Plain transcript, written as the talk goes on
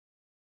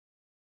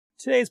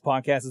Today's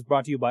podcast is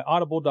brought to you by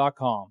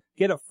Audible.com.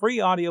 Get a free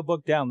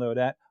audiobook download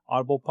at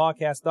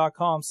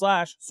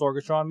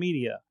audiblepodcast.com/Sorgatron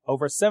Media.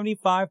 Over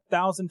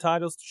 75,000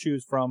 titles to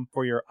choose from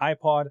for your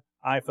iPod,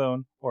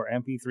 iPhone, or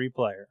MP3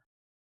 player.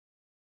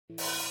 I'm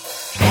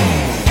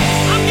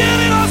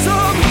getting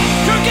awesome,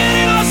 you're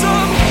getting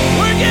awesome,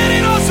 we're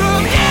getting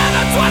awesome,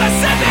 yeah, that's what I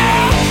said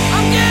now.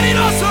 I'm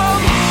getting awesome,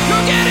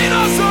 you're getting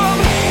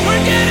awesome, we're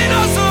getting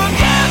awesome,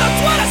 yeah,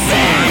 that's what I said.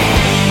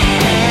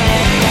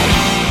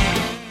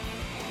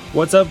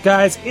 What's up,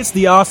 guys? It's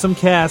the Awesome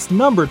Cast,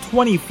 number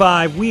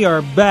 25. We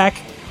are back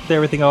with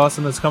everything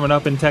awesome that's coming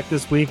up in tech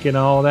this week and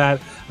all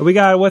that. We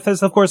got with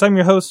us, of course, I'm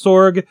your host,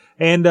 Sorg,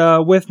 and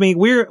with me,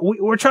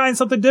 we're trying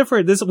something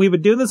different. We've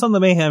been doing this on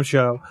the Mayhem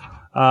Show.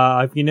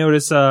 If you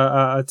notice,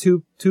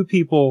 two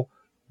people,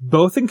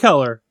 both in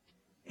color,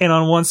 and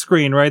on one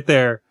screen right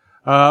there.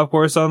 Of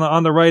course,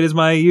 on the right is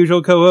my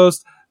usual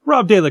co-host,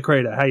 Rob De La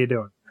Creta. How you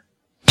doing?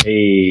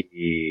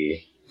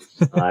 Hey,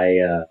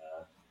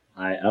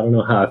 I don't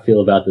know how I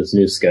feel about this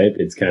new Skype.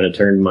 It's kind of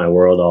turned my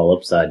world all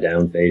upside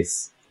down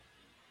face.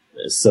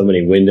 There's so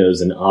many windows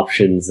and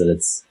options, and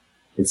it's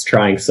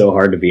trying so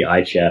hard to be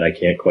iChat. I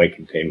can't quite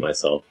contain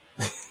myself.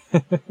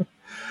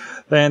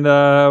 And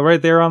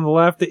right there on the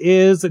left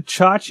is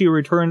Chachi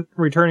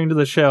returning to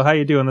the show. How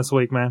you doing this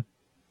week, man?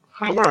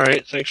 I'm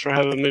alright. Thanks for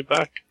having me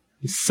back.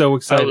 He's so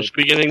excited. I was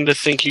beginning to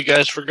think you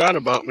guys forgot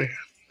about me.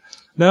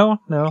 No.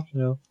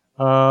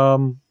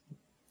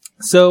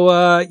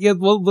 Yeah,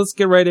 well, let's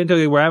get right into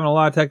it. We're having a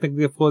lot of technical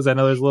difficulties. I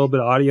know there's a little bit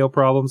of audio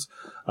problems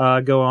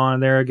going on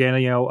there. Again,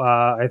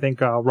 I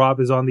think Rob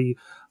is on the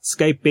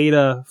Skype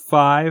Beta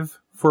 5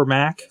 for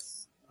Mac.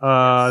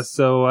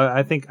 So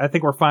I think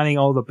we're finding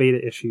all the beta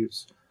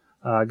issues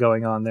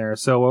going on there.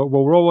 So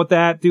we'll roll with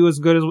that. Do as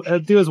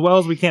well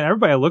as we can.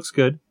 Everybody looks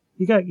good.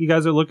 You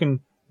guys are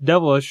looking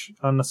devilish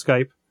on the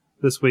Skype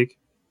this week.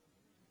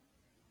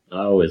 I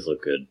always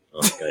look good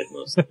on Skype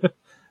mostly.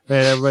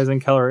 Man, everybody's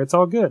in color. It's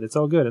all good.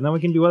 And then we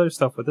can do other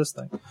stuff with this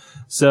thing.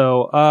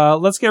 So,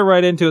 let's get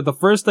right into it. The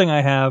first thing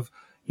I have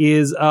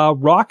is,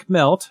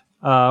 Rockmelt,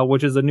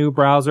 which is a new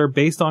browser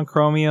based on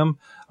Chromium.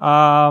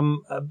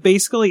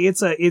 Basically,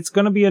 it's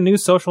gonna be a new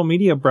social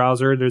media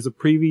browser. There's a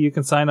preview you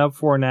can sign up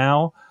for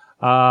now.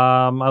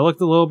 I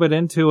looked a little bit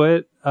into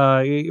it.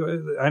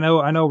 I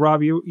know,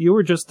 Rob, you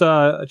were just,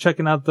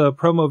 checking out the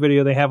promo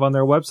video they have on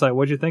their website.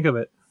 What'd you think of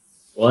it?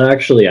 Well,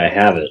 actually, I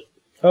have it.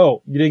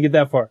 Oh, you didn't get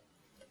that far.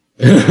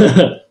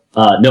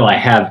 No, I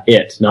have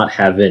it, not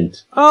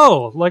haven't.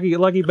 Oh,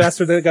 lucky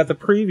bastard that got the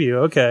preview.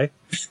 Okay.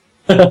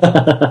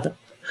 But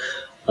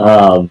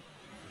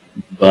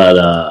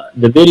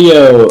the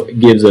video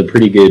gives a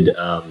pretty good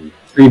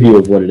preview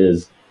of what it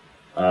is.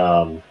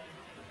 Got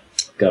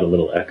a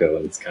little echo,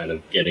 and it's kind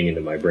of getting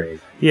into my brain.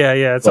 Yeah.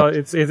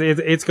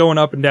 It's going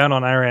up and down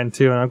on our end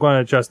too, and I'm going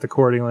to adjust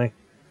accordingly.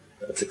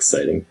 That's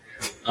exciting.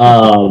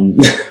 But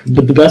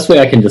the best way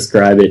I can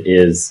describe it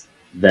is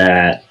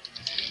that,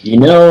 you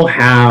know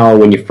how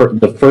when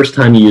the first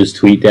time you use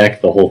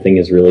TweetDeck, the whole thing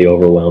is really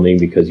overwhelming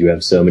because you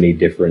have so many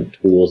different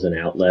tools and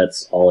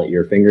outlets all at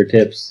your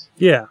fingertips?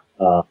 Yeah.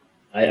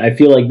 I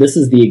feel like this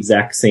is the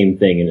exact same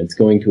thing, and it's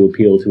going to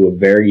appeal to a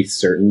very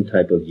certain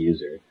type of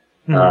user.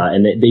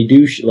 And they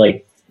do,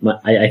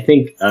 I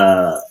think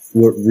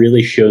what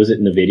really shows it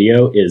in the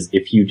video is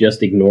if you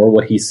just ignore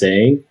what he's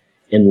saying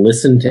and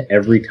listen to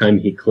every time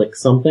he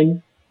clicks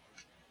something,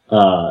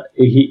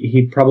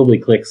 he probably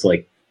clicks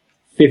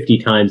 50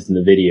 times in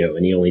the video,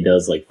 and he only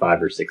does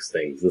 5 or 6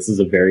 things. This is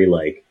a very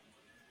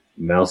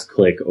mouse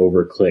click,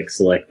 over click,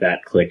 select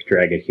that, click,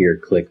 drag it here,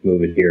 click,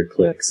 move it here,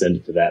 click, send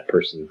it to that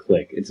person,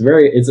 click. It's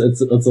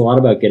a lot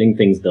about getting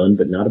things done,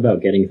 but not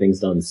about getting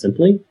things done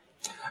simply.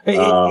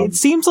 It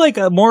seems like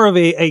more of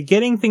a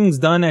getting things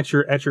done at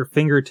your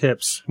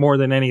fingertips more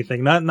than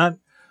anything. Not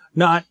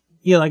like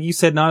you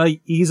said, not a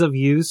ease of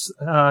use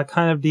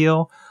kind of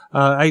deal.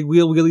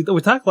 We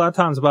talk a lot of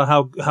times about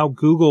how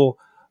Google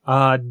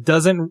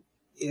doesn't.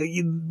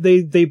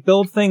 They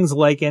build things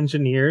like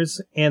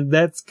engineers, and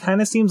that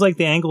kind of seems like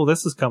the angle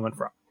this is coming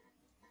from.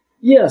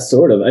 Yeah,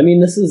 sort of. I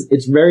mean,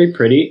 it's very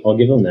pretty. I'll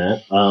give them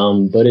that.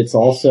 But it's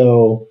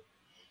also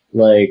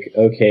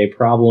okay,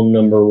 problem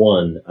number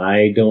 1.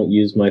 I don't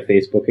use my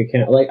Facebook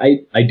account.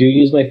 I do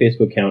use my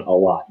Facebook account a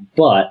lot,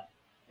 but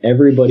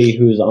everybody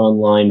who's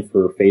online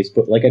for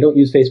Facebook, I don't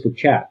use Facebook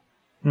chat,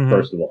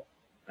 first of all.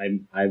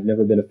 I've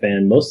never been a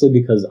fan, mostly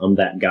because I'm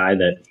that guy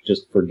that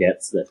just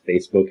forgets that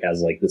Facebook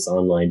has this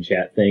online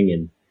chat thing,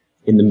 and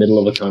in the middle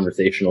of a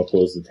conversation I'll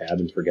close the tab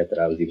and forget that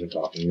I was even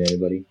talking to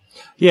anybody.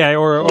 Yeah,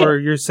 or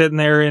you're sitting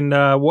there and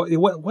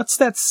what's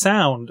that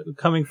sound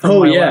coming from?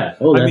 Oh yeah,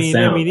 I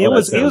mean it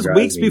was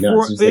weeks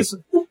before this.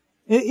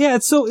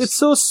 It's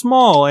so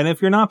small, and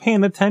if you're not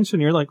paying attention,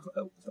 you're like,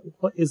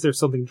 what, is there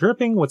something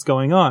dripping? What's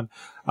going on?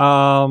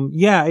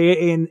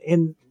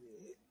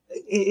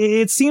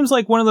 It seems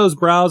like one of those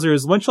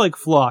browsers, much like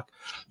Flock,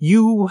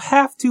 you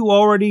have to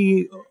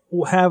already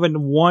have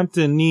and want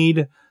and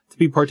need to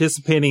be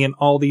participating in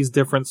all these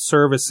different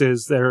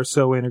services that are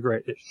so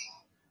integrated.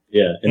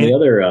 Yeah, and the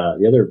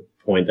other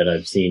point that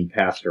I've seen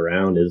passed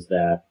around is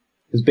that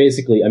Because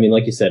basically, I mean,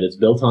 like you said, it's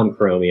built on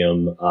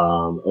Chromium,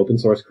 open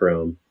source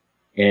Chrome,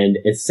 and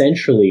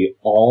essentially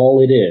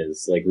all it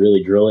is, like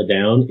really drill it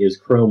down, is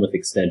Chrome with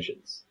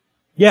extensions.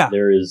 Yeah.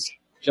 There is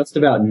just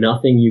about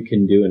nothing you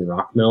can do in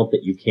RockMelt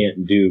that you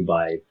can't do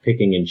by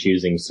picking and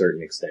choosing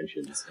certain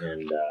extensions.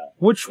 And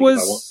Which if I want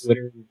was...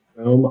 Twitter in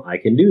Chrome, I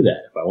can do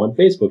that. If I want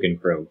Facebook in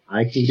Chrome,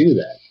 I can do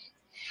that.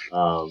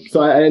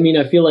 So I mean,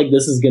 I feel like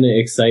this is going to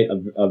excite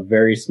a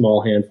very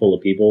small handful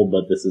of people,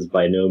 but this is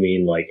by no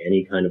means like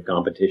any kind of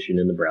competition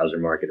in the browser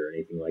market or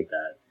anything like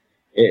that.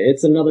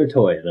 It's another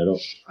toy, and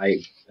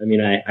I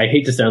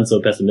hate to sound so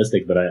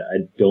pessimistic, but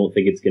I don't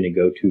think it's going to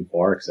go too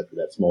far, except for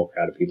that small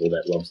crowd of people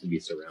that loves to be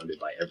surrounded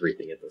by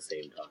everything at the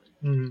same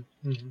time.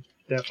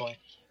 Definitely.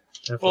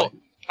 Well,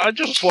 I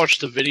just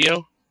watched the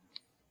video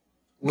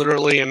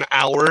literally an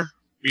hour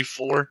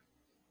before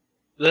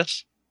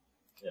this.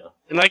 Yeah.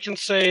 And I can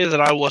say that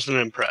I wasn't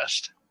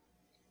impressed.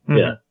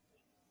 Yeah.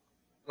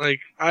 Like,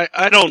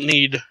 I don't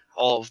need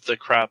all of the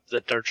crap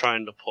that they're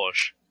trying to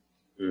push,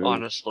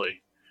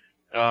 honestly.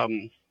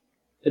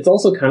 It's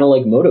also kind of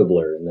like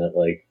MotoBlur in that,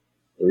 like,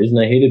 the reason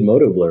I hated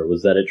MotoBlur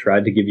was that it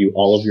tried to give you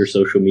all of your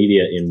social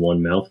media in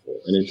one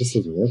mouthful, and it just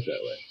doesn't work that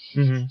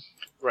way.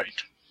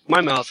 Right. My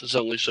mouth is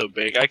only so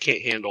big. I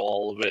can't handle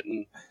all of it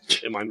in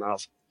my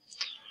mouth.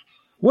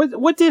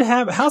 What did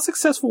happen? How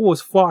successful was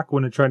Flock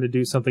when it tried to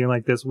do something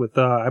like this with,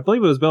 I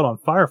believe it was built on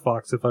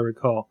Firefox, if I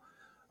recall.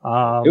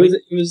 Flock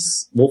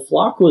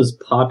was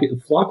popular.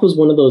 Flock was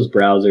one of those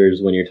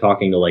browsers when you're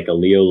talking to like a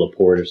Leo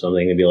Laporte or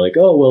something, they'd be like,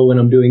 oh, well, when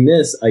I'm doing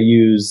this, I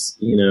use,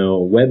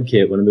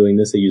 WebKit. When I'm doing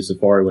this, I use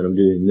Safari. When I'm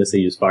doing this, I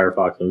use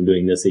Firefox. When I'm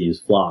doing this, I use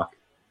Flock.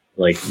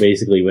 Like,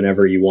 basically,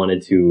 whenever you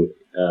wanted to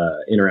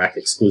interact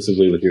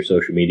exclusively with your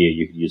social media,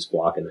 you could use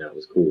Flock, and that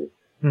was cool.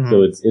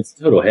 So it's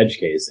a total hedge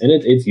case, and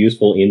it's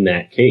useful in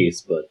that case,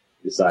 but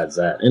besides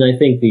that, and I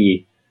think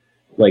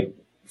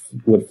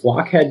what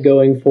Flock had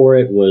going for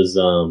it was,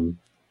 I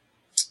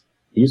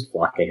used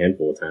Flock a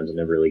handful of times and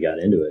never really got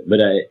into it, but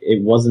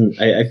it wasn't,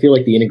 I feel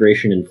like the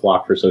integration in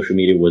Flock for social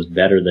media was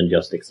better than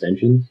just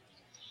extensions.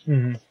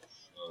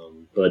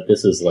 But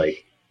this is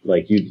like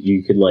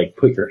you could like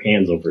put your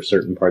hands over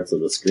certain parts of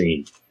the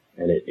screen,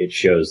 and it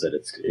shows that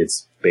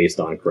it's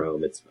based on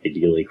Chrome, it's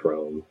ideally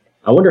Chrome.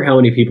 I wonder how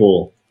many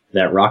people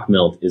that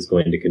RockMelt is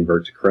going to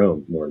convert to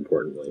Chrome, more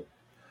importantly.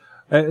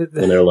 And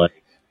they're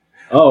like,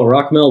 oh,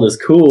 RockMelt is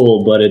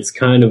cool, but it's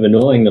kind of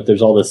annoying that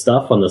there's all this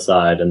stuff on the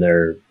side, and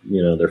their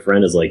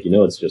friend is like,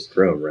 it's just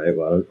Chrome, right?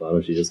 Why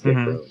don't you just get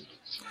Chrome?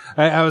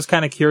 I was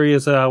kind of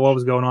curious what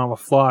was going on with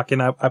Flock,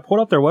 and I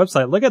pulled up their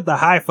website. Look at the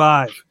high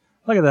five.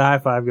 Look at the high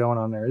five going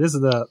on there. This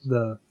is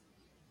the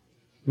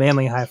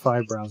manly high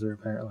five browser,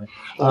 apparently.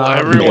 Well,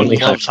 everyone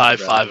loves high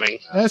fiving.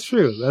 That's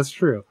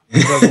true.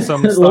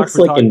 It looks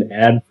like an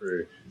ad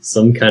for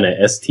some kind of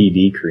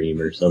STD cream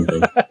or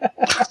something.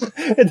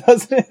 It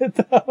doesn't.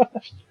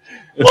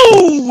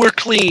 Whoa, we're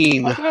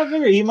clean. I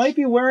figure he might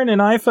be wearing an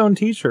iPhone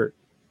t-shirt.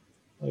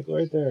 Like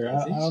right there.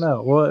 I don't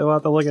know. We'll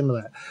have to look into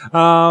that.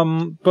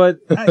 But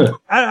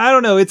I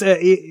don't know.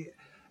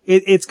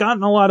 It's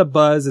gotten a lot of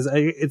buzz.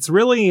 It's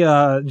really,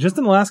 just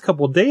in the last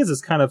couple of days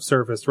it's kind of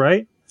surfaced,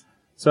 right?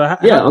 So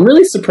I'm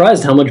really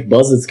surprised how much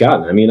buzz it's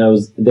gotten. I mean,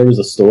 there was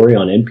a story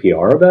on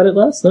NPR about it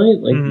last night.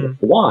 Like,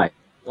 why?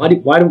 Why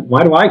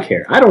do I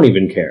care? I don't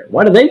even care.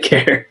 Why do they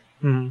care?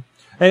 And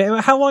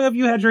how long have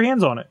you had your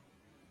hands on it?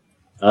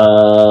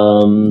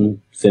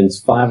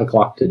 Since 5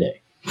 o'clock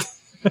today.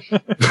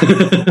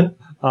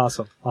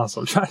 Awesome.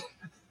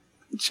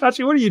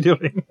 Chachi, what are you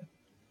doing?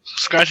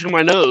 Scratching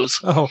my nose.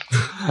 Oh,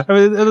 I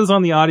mean, it was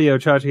on the audio.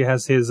 Chachi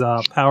has his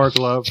power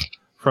glove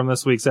from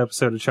this week's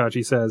episode of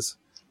Chachi Says.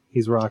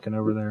 He's rocking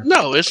over there.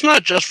 No, it's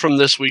not just from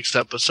this week's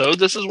episode.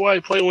 This is why I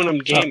play when I'm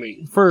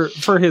gaming. For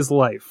his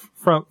life.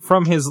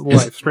 From his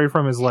life. Straight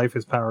from his life,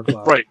 his power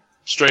glove. Right.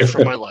 Straight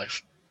from my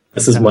life.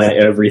 This is my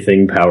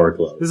everything power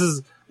glove. This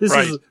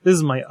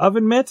is my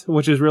oven mitt,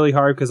 which is really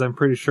hard because I'm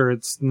pretty sure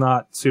it's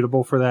not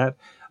suitable for that.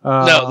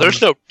 No, there's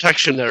no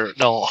protection there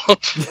at all.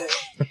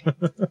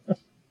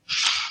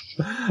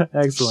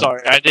 Excellent.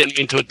 Sorry, I didn't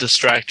mean to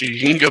distract you.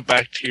 You can go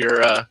back to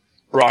your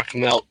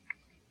RockMelt.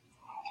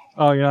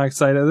 Oh, you're not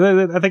excited?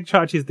 I think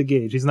Chachi's the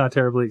gauge. He's not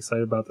terribly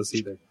excited about this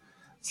either.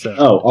 So.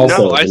 Oh,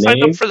 also, no, I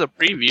signed up for the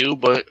preview,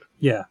 but...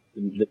 Yeah.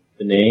 The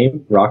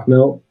name,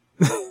 RockMelt?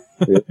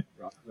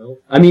 RockMelt?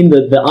 I mean,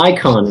 the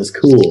icon is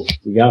cool.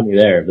 You got me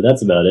there, but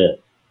that's about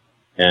it.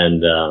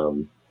 And,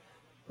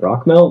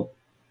 RockMelt?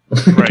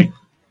 Right.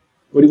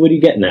 What are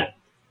you getting at?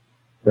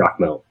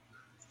 RockMelt.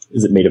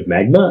 Is it made of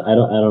magma? I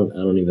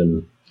don't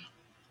even...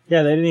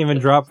 Yeah, they didn't even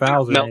drop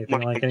valves or Melt anything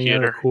my like any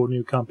computer. other cool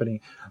new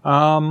company.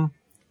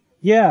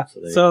 Yeah.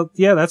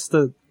 That's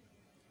the...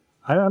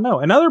 I don't know.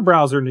 Another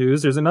browser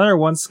news. There's another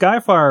one.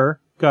 Skyfire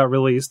got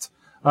released.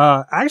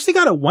 I actually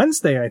got it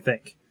Wednesday, I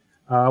think.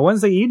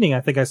 Wednesday evening,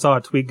 I think I saw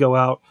a tweet go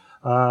out.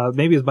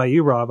 Maybe it was by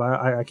you, Rob.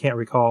 I can't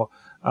recall.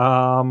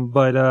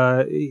 But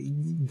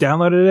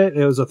downloaded it.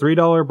 It was a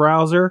 $3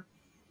 browser.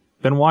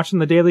 Been watching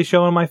The Daily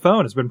Show on my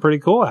phone. It's been pretty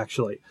cool,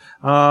 actually.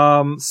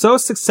 So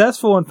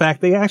successful, in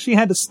fact, they actually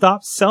had to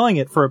stop selling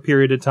it for a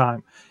period of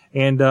time.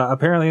 And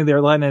apparently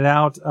they're letting it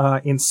out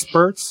in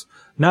spurts.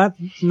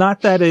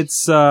 Not that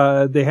it's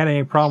they had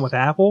any problem with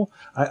Apple.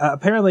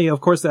 Apparently,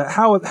 of course,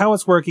 how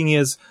it's working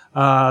is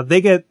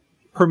they get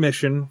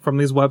permission from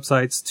these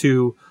websites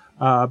to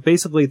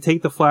basically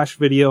take the Flash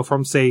video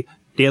from, say,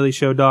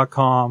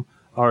 DailyShow.com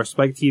or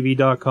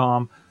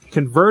SpikeTV.com,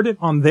 convert it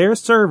on their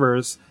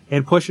servers,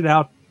 and push it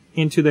out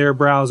into their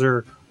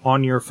browser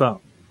on your phone.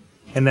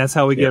 And that's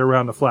how we get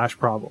around the Flash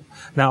problem.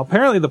 Now,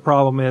 apparently the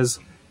problem is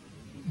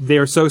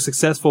they're so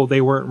successful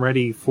they weren't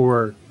ready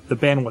for the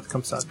bandwidth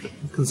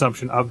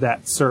consumption of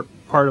that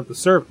part of the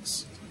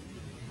service.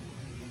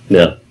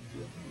 Yeah.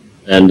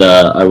 And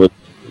I would...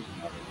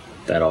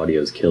 That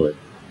audio is killer.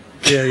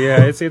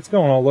 Yeah, it's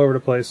going all over the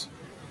place.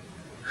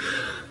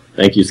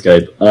 Thank you,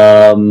 Skype.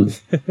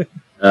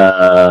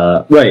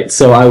 Right,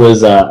 so I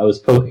was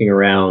poking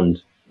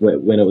around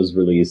when it was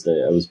released.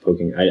 I was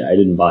poking. I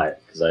didn't buy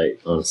it because I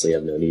honestly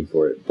have no need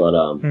for it. But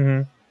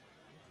I'm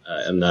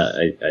not.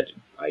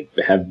 I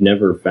have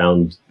never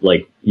found,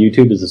 like,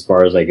 YouTube is as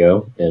far as I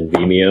go, and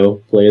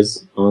Vimeo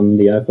plays on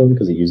the iPhone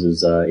because it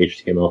uses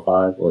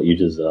HTML5. Well, it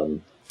uses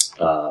that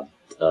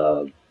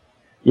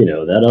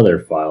other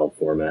file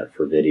format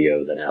for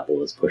video that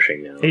Apple is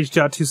pushing now.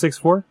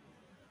 H.264.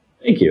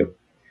 Thank you.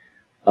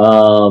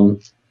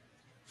 But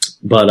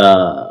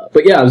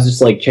yeah, I was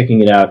just like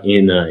checking it out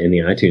in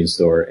the iTunes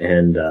store,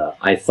 and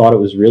I thought it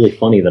was really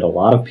funny that a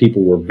lot of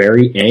people were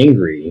very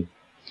angry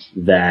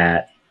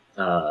that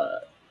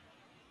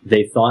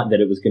they thought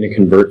that it was going to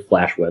convert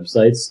Flash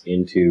websites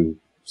into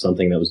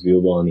something that was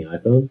viewable on the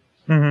iPhone.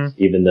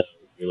 Mm-hmm. Even though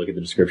if you look at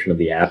the description of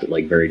the app, it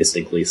like very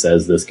distinctly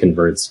says this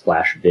converts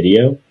Flash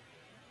video.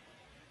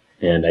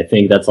 And I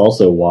think that's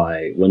also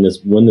why when this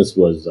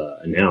was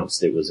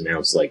announced, it was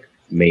announced like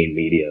main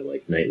media,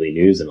 like nightly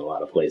news in a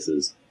lot of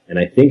places. And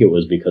I think it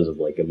was because of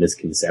like a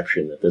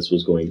misconception that this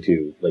was going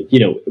to, like,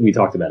 we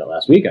talked about it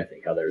last week, I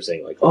think, how they were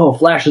saying like, oh,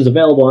 Flash is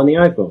available on the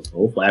iPhone.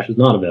 Oh, Flash is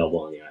not available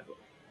on the iPhone.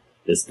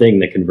 This thing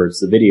that converts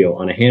the video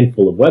on a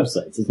handful of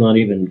websites. It's not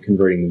even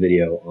converting the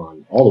video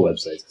on all the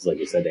websites because, like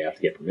you said, they have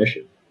to get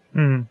permission.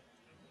 Mm.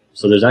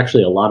 So there's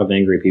actually a lot of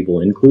angry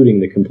people, including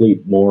the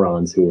complete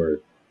morons who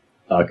are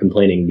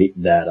complaining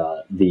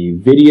that the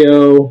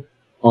video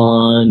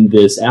on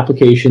this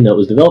application that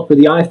was developed for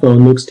the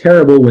iPhone looks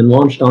terrible when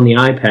launched on the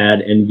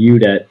iPad and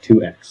viewed at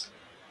 2x.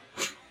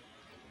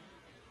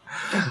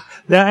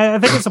 Now, I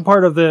think it's a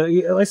part of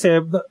the, let's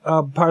say,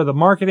 part of the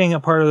marketing, a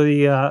part of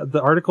the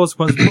articles.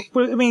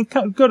 I mean,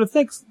 go to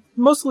think.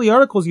 Most of the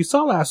articles you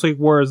saw last week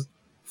was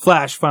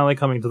Flash finally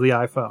coming to the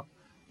iPhone.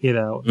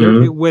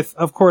 With,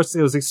 of course,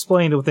 it was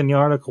explained within the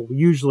article,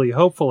 usually,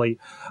 hopefully.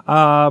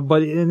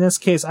 But in this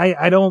case,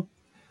 I don't,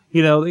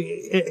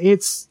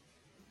 it's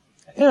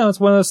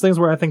one of those things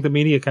where I think the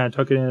media kind of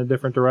took it in a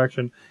different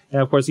direction.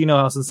 And of course, you know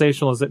how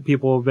sensational is that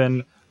people have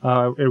been,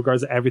 in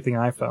regards to everything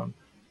iPhone.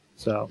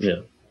 So.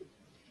 Yeah.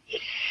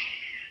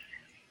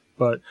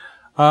 But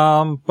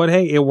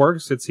hey, it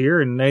works. It's here,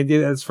 and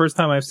it's the first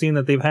time I've seen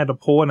that they've had to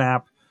pull an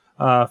app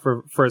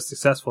for its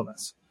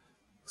successfulness.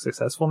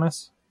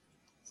 Successfulness.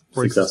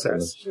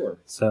 Sure.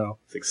 So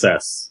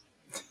success.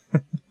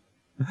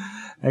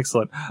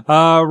 Excellent.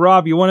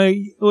 Rob, you want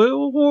to?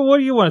 What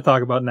do you want to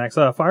talk about next?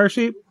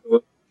 Firesheep.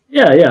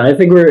 Yeah. I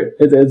think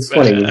it's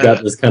funny. We've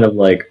got this kind of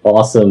like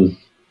awesome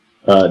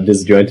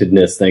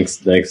disjointedness thanks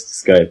to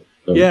Skype.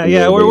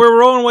 Yeah, we're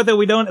rolling with it.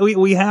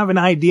 We have an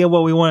idea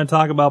what we want to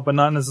talk about, but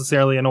not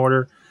necessarily in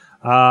order.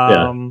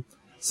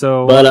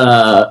 So,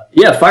 but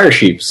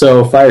Firesheep.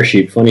 So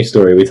Firesheep, funny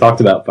story. We talked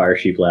about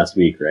Firesheep last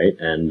week, right?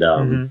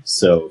 And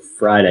so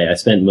Friday, I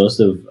spent most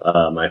of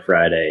my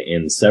Friday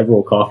in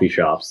several coffee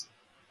shops,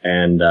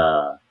 and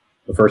the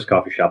first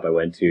coffee shop I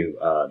went to,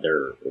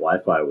 their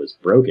Wi-Fi was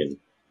broken,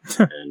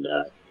 and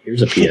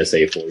here's a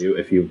PSA for you.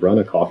 If you run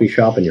a coffee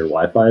shop and your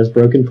Wi-Fi is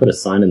broken, put a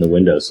sign in the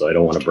window so I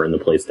don't want to burn the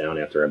place down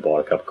after I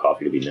bought a cup of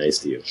coffee to be nice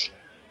to you.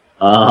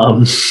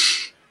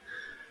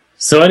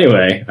 So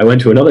anyway, I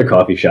went to another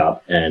coffee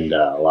shop, and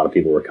a lot of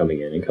people were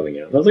coming in and coming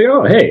out. And I was like,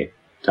 oh, hey,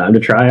 time to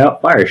try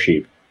out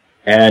Firesheep.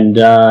 And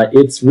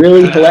it's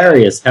really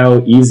hilarious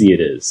how easy it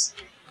is.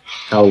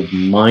 How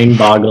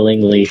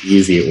mind-bogglingly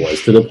easy it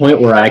was, to the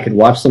point where I could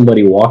watch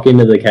somebody walk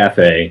into the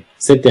cafe,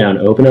 sit down,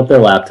 open up their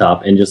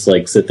laptop, and just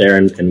like sit there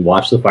and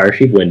watch the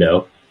Firesheep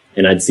window,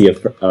 and I'd see a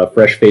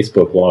fresh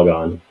Facebook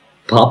logon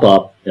pop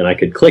up, and I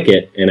could click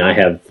it, and I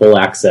have full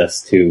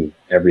access to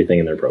everything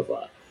in their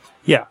profile.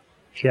 Yeah,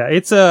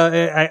 it's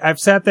I've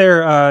sat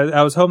there.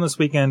 I was home this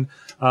weekend,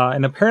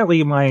 and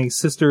apparently my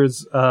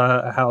sister's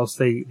house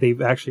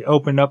they've actually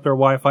opened up their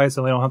Wi-Fi,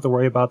 so they don't have to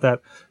worry about that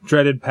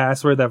dreaded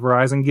password that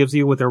Verizon gives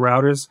you with their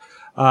routers,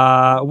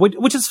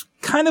 which is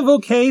kind of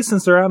okay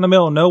since they're out in the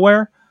middle of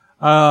nowhere.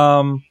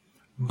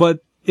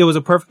 But it was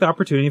a perfect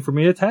opportunity for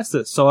me to test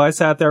this. So I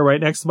sat there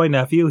right next to my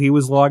nephew. He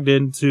was logged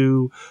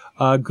into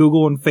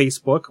Google and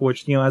Facebook,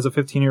 which, as a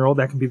 15-year-old,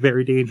 that can be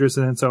very dangerous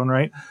in its own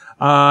right.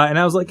 And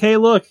I was like, hey,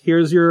 look,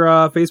 here's your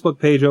Facebook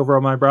page over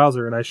on my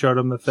browser. And I showed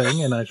him the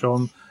thing, and I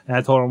told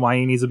him why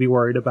he needs to be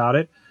worried about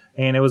it.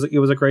 And it was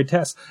a great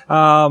test.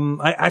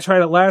 I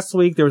tried it last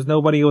week. There was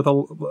nobody with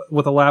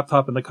a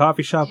laptop in the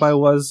coffee shop I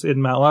was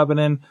in Mount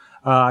Lebanon.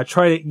 I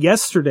tried it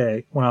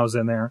yesterday when I was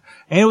in there,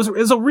 and it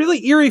was a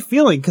really eerie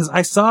feeling because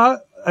I saw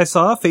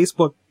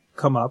Facebook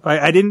come up.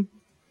 I didn't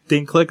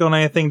click on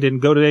anything, didn't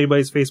go to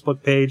anybody's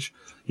Facebook page.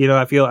 You know,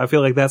 I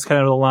feel like that's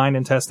kind of the line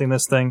in testing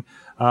this thing,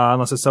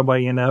 unless it's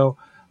somebody you know.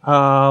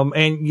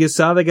 And you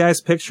saw the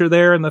guy's picture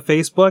there in the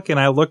Facebook, and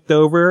I looked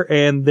over,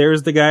 and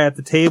there's the guy at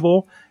the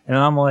table, and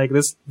I'm like,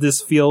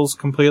 this feels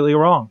completely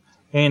wrong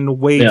and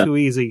way too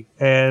easy.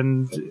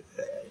 And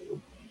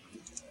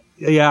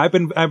yeah, I've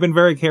been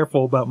very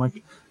careful about my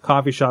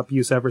coffee shop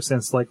use ever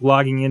since, like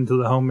logging into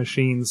the home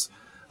machines,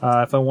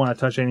 if I want to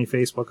touch any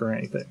Facebook or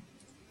anything.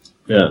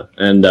 Yeah,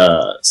 and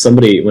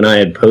somebody, when I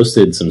had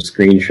posted some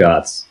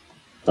screenshots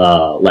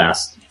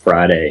last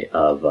Friday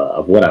of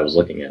what I was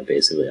looking at,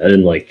 basically, I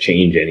didn't like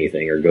change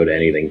anything or go to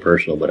anything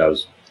personal, but I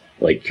was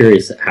like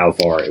curious how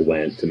far it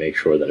went to make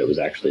sure that it was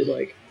actually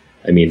like,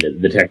 I mean,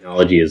 the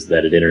technology is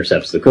that it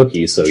intercepts the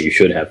cookie, so you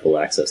should have full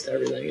access to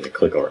everything. And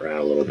click around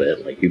a little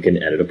bit, like you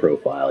can edit a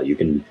profile, you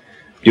can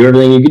do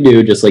everything you can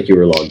do just like you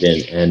were logged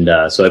in.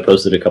 And so I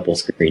posted a couple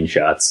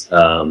screenshots,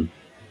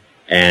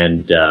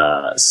 and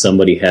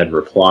somebody had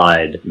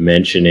replied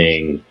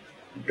mentioning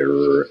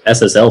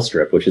SSL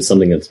strip, which is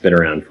something that's been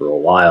around for a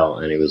while,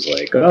 and he was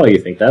like, "Oh, you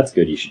think that's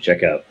good? You should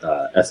check out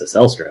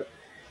SSL strip."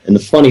 And the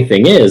funny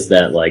thing is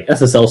that like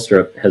SSL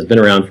strip has been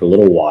around for a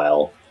little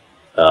while.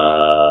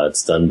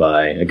 It's done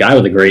by a guy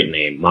with a great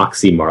name,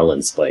 Moxie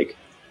Marlinspike.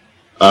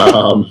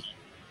 But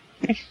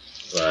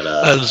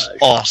That is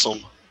awesome.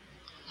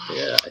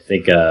 Yeah, I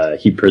think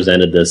he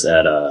presented this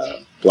at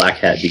Black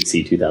Hat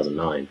DC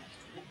 2009,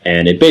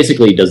 and it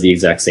basically does the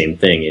exact same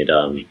thing. It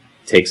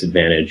takes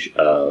advantage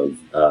of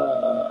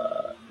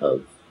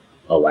a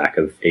lack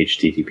of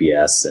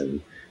HTTPS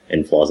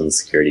and flaws in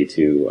security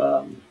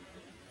to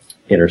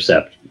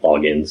intercept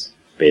logins,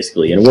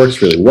 basically, and it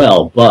works really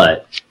well,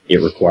 but it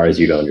requires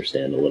you to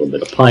understand a little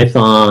bit of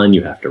Python.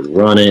 You have to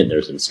run it.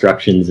 There's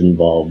instructions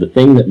involved. The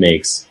thing that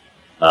makes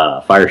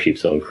Firesheep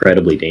so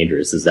incredibly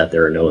dangerous is that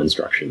there are no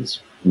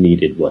instructions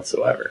needed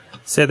whatsoever.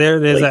 So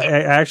there's I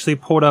actually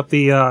pulled up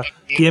the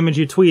image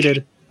you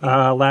tweeted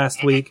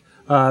last week.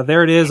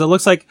 There it is. It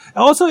looks like,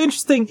 also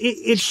interesting,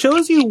 it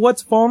shows you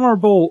what's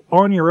vulnerable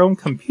on your own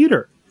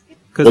computer.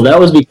 Well, that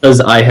was because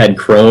I had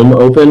Chrome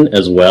open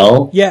as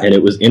well, yeah, and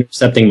it was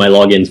intercepting my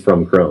logins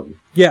from Chrome.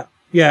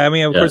 Yeah, I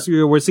mean, of course,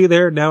 we'll see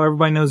there. Now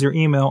everybody knows your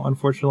email,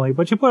 unfortunately,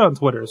 but you put it on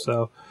Twitter,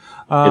 so...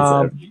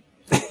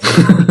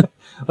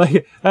 like,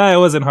 it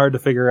wasn't hard to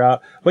figure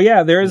out. But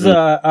yeah, there's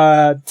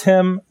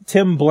Tim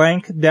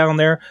Blank down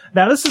there.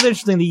 Now, this is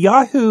interesting. The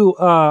Yahoo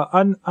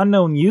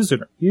unknown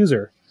user.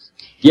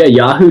 Yeah,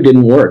 Yahoo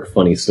didn't work.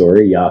 Funny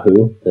story.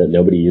 Yahoo, that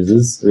nobody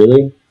uses,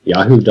 really.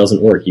 Yahoo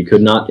doesn't work. You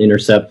could not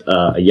intercept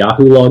a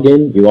Yahoo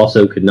login. You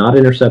also could not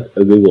intercept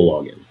a Google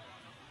login.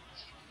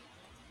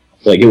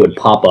 Like, it would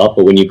pop up,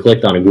 but when you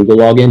clicked on a Google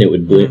login, it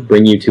would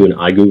bring you to an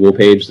iGoogle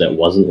page that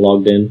wasn't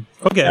logged in.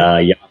 Okay.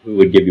 Yahoo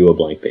would give you a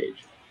blank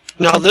page.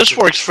 Now, does this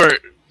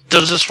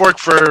work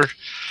for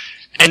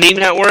any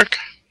network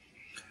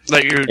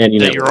that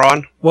you're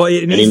on? Well,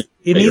 it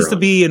needs to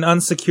be an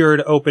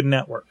unsecured open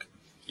network.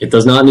 It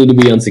does not need to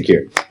be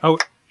unsecured.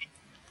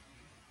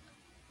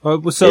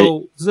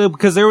 So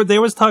because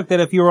there was talk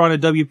that if you were on a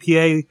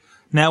WPA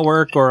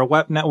network or a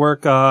web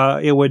network,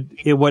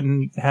 it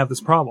wouldn't have this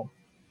problem.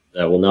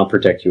 That will not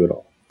protect you at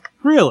all.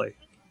 Really?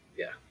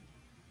 Yeah.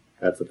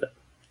 That's the thing.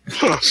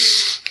 Huh.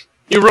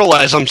 You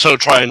realize I'm so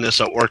trying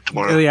this at work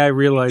tomorrow. Yeah, I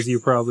realize you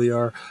probably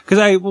are. Because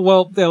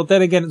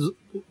then again,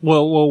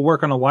 we'll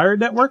work on a wired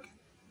network?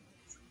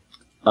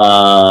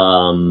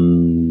 I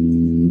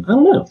don't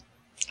know.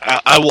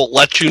 I will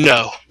let you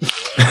know.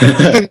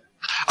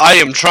 I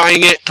am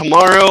trying it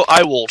tomorrow.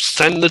 I will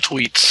send the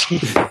tweets.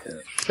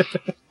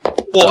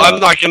 Well, I'm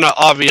not going to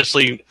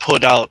obviously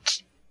put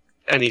out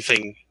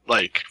anything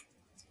like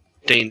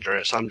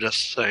dangerous. I'm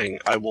just saying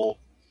I will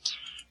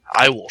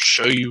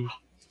show you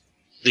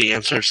the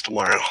answers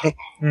tomorrow.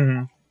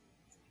 Mm-hmm.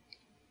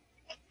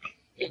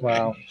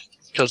 Wow.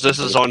 Because this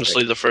is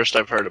honestly the first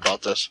I've heard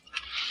about this.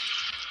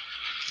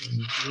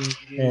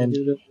 And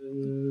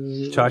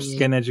Josh is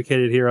getting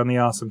educated here on the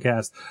Awesome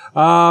Cast.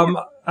 All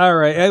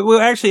right. Well,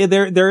 actually,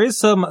 there is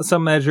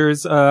some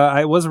measures.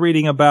 I was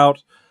reading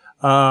about.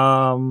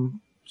 I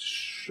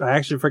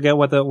actually forget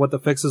what the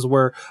fixes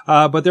were.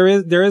 But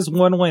there is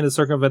one way to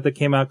circumvent that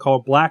came out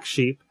called Black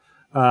Sheep.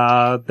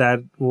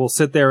 That will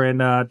sit there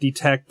and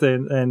detect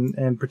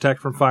and protect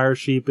from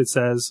Firesheep. It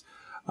says.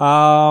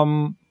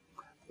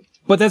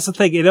 But that's the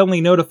thing; it only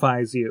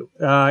notifies you.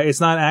 It's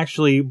not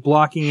actually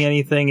blocking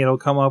anything. It'll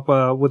come up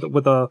with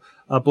a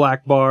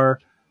black bar.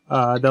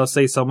 They'll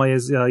say somebody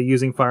is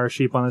using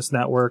Firesheep on this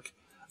network.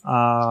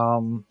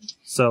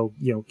 So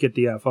get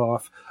the F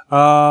off.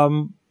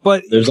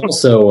 But there's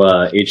also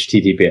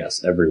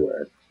HTTPS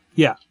everywhere.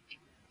 Yeah,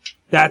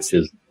 that's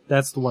the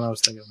one I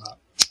was thinking about.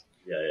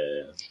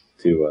 Yeah.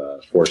 To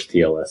force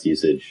TLS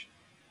usage.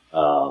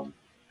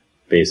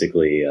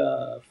 basically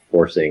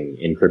forcing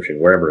encryption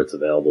wherever it's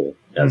available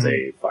as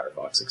a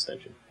Firefox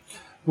extension.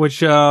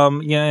 Which,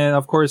 and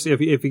of course, if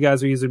you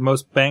guys are using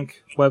most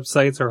bank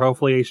websites or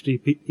hopefully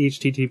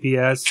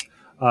HTTPS,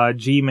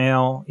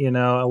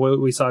 Gmail,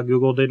 we saw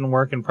Google didn't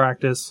work in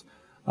practice.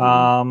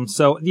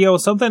 So,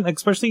 something,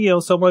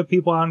 especially, so many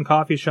people out in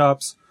coffee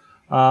shops,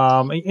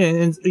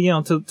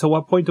 to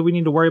what point do we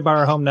need to worry about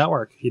our home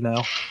network,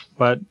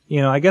 But,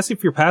 I guess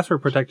if you're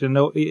password protected,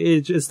 no,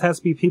 it just has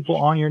to be people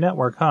on your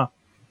network, huh?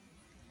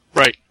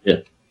 Right.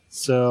 Yeah.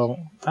 So,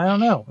 I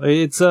don't know.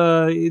 It's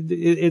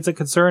a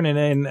concern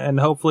and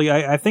hopefully,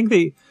 I think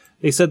they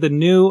said the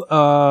new,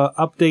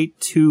 update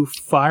to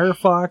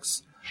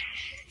Firefox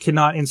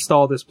cannot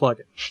install this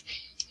plugin.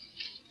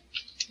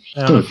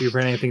 I don't know if you've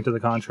heard anything to the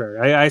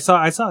contrary. I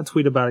saw a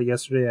tweet about it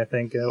yesterday, I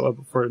think,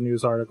 for a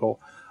news article.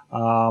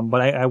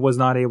 But I was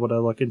not able to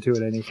look into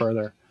it any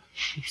further.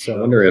 So I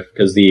wonder if,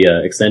 because the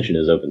extension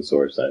is open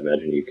source, I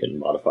imagine you can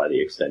modify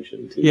the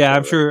extension to. Yeah,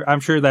 I'm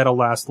sure that'll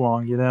last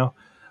long. There's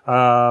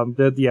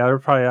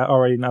probably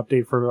already an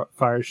update for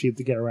Firesheep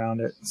to get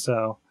around it.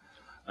 So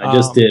I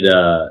just did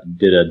a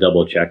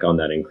double check on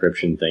that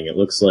encryption thing. It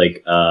looks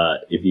like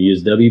if you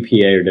use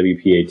WPA or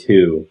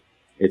WPA2,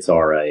 it's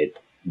all right.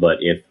 But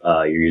if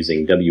you're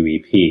using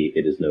WEP,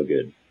 it is no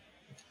good.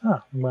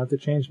 I'm going to have to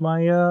change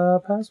my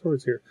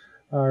passwords here.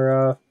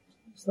 Our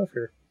stuff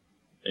here.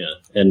 Yeah,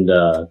 and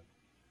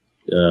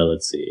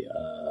let's see.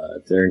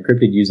 If they're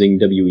encrypted using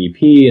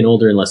WEP, an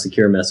older and less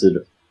secure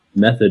method,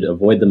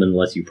 avoid them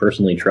unless you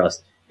personally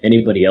trust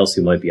anybody else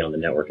who might be on the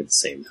network at the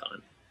same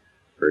time.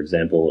 For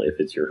example, if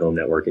it's your home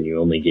network and you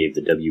only gave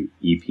the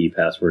WEP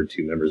password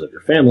to members of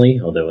your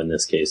family, although in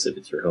this case, if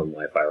it's your home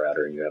Wi-Fi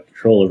router and you have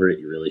control over it,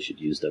 you really should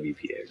use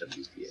WPA or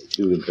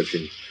WPA2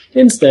 encryption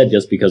instead,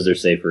 just because they're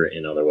safer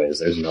in other ways.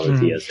 There's another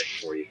TSA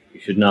for you.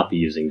 You should not be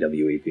using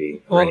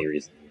WEP for any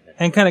reason.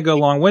 And kind of go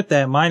along with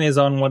that, mine is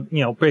on what,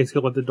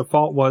 basically what the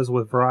default was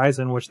with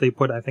Verizon, which they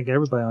put, I think,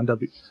 everybody on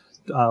the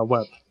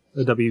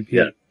WP.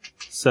 Yeah.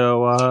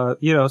 So,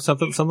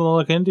 something to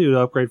look into to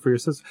upgrade for your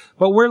system.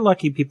 But we're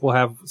lucky people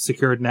have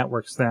secured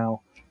networks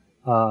now,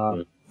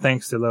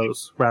 thanks to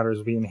those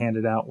routers being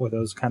handed out with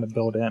those kind of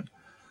built in.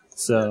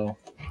 So,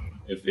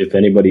 if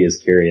anybody is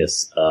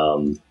curious,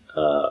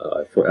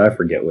 I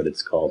forget what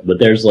it's called, but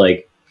there's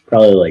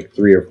probably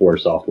 3 or 4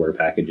 software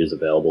packages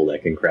available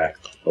that can crack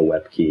a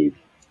WEP key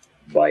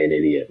by an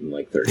idiot in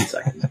 30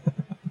 seconds.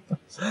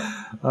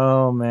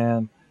 Oh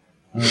man.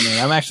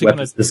 I'm actually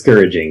going to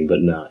discouraging,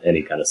 but not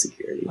any kind of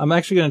security. I'm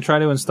actually going to try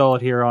to install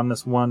it here on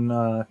this one.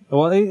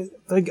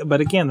 But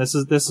again, this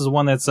is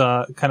one that's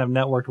kind of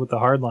networked with the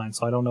hardline,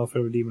 so I don't know if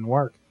it would even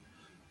work.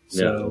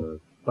 So,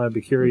 but I'd be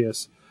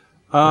curious.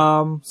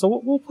 So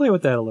we'll play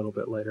with that a little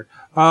bit later.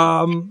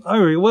 All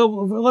right.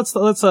 Well, let's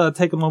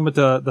take a moment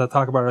to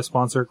talk about our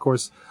sponsor, of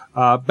course,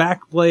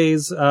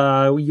 Backblaze.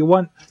 You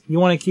want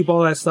to keep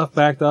all that stuff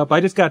backed up.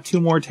 I just got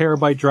 2 more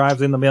terabyte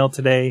drives in the mail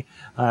today,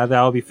 that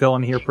I'll be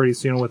filling here pretty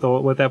soon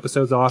with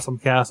episodes of Awesome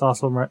Cast,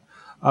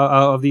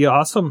 of the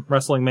Awesome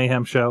Wrestling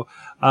Mayhem show,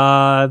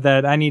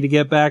 that I need to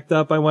get backed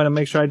up. I want to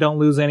make sure I don't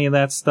lose any of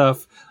that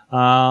stuff.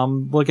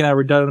 Looking at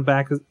redundant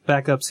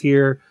backups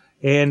here.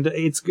 And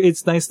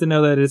it's nice to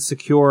know that it's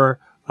secure,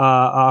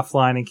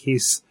 offline in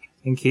case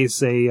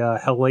a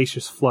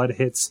hellacious flood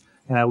hits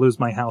and I lose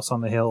my house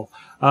on the hill.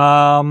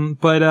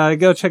 But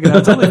go check it out.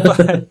 It's only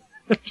fun.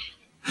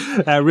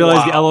 I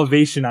realize the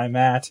elevation I'm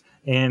at,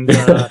 and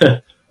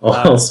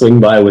I'll swing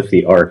by with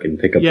the Ark and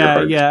pick up your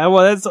heart. Yeah.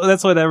 Well,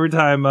 that's what every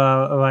time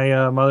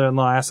my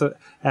mother-in-law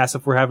asks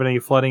if we're having any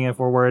flooding, if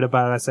we're worried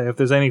about it, I say if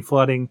there's any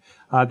flooding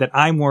that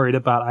I'm worried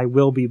about, I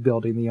will be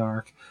building the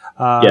Ark.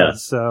 Yeah,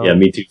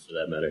 me too, for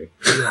that matter.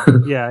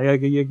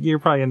 You're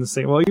probably in the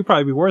same. Well, you'd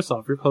probably be worse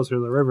off. You're closer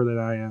to the river than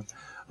I am.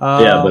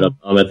 But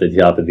I'm at the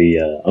top of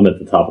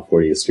the top of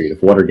 40th Street.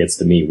 If water gets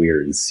to me,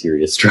 we're in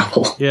serious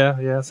trouble.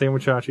 Yeah, same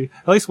with Chachi.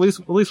 At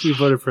least we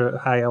voted for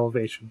high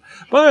elevation.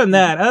 But other than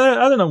that,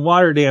 other than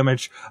water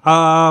damage,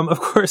 of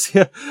course,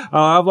 a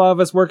lot of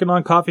us working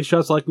on coffee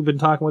shops, like we've been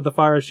talking with the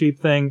Firesheep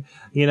thing.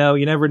 You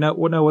never know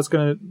what's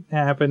going to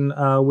happen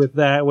with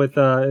that. With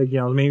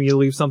maybe you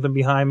leave something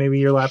behind. Maybe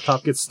your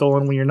laptop gets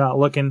stolen when you're not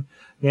looking.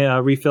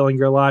 Refilling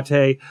your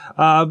latte.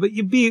 But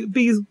you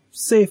be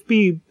safe,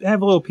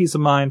 have a little peace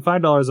of mind.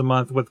 $5 a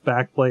month with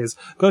Backblaze.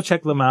 Go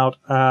check them out.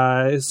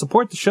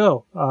 Support the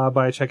show,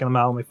 by checking them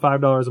out. Only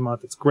 $5 a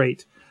month. It's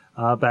great.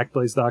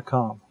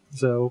 Backblaze.com.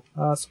 So,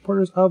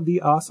 supporters of the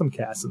Awesome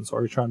Cast and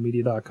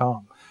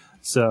SorgatronMedia.com.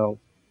 So,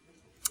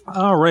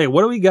 alright,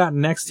 what do we got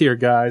next here,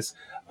 guys?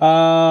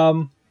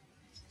 Some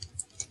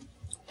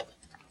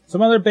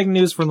other big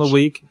news from the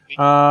week.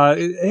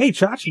 Hey,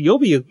 Chachi, you'll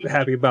be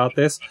happy about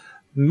this.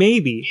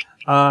 Maybe.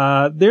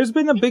 There's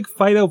been a big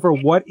fight over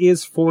what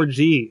is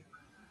 4G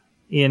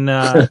in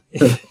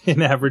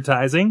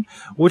advertising,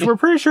 which we're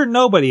pretty sure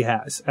nobody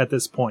has at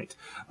this point.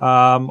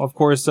 Of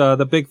course,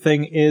 the big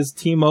thing is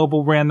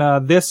T-Mobile ran,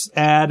 this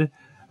ad,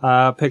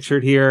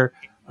 pictured here,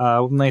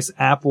 nice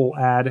Apple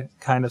ad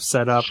kind of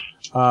set up,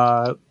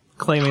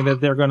 claiming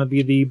that they're going to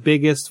be the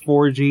biggest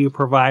 4G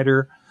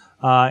provider,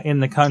 in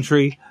the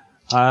country,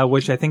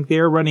 which I think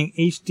they're running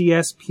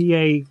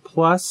HDSPA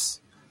Plus.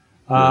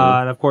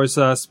 And of course,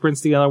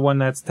 Sprint's the other one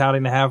that's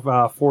touting to have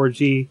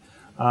 4G,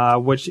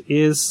 which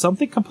is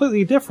something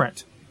completely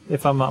different,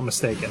 if I'm not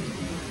mistaken,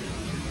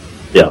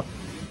 Yeah.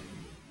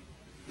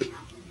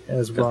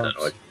 as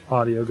Rob's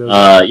audio goes.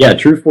 Yeah,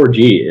 True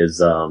 4G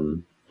is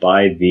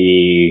by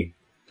the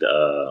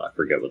I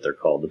forget what they're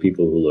called, the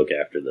people who look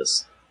after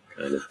this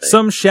kind of thing.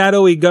 Some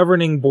shadowy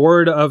governing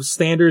board of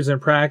standards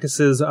and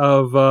practices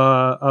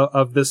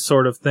of this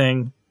sort of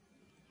thing.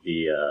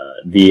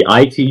 The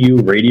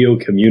ITU radio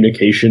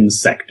communications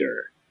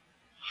sector.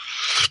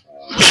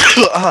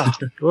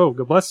 Whoa,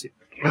 God bless you.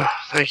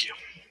 Thank you.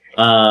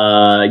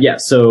 Yeah,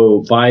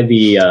 so by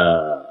the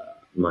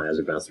my eyes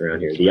are bouncing around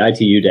here. The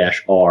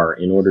ITU-R,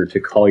 in order to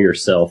call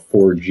yourself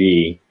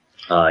 4G,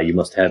 you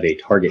must have a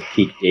target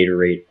peak data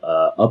rate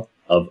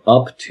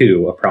up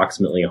to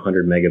approximately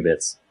 100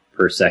 megabits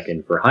per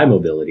second for high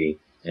mobility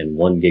and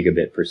 1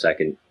 gigabit per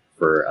second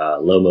for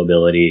low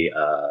mobility.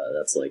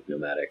 That's like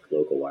nomadic,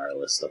 local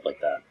wireless, stuff like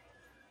that.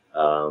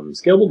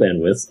 Scalable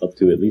bandwidths up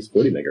to at least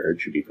 40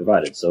 megahertz should be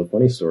provided. So,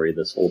 funny story,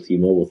 this whole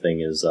T-Mobile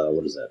thing is,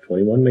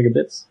 21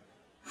 megabits?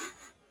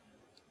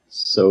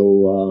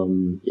 So,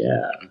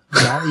 yeah.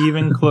 Not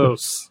even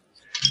close.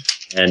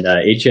 And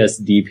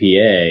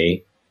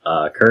HSDPA,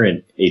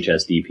 current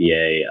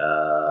HSDPA,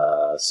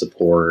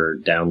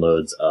 support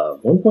downloads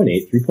of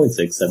 1.8,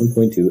 3.6,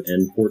 7.2,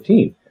 and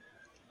 14.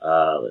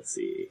 Let's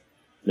see.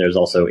 There's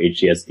also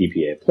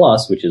HDSDPA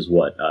Plus, which is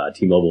what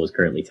T-Mobile is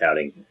currently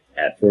touting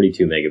at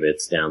 42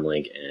 megabits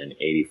downlink and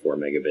 84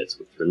 megabits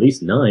with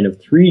release 9 of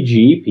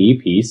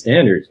 3GPP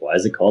standards. Why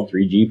is it called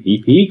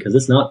 3GPP? Because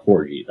it's not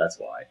 4G. That's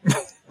why.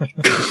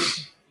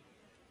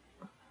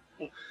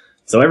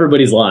 So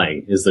everybody's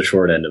lying is the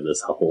short end of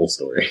this whole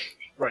story.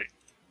 Right.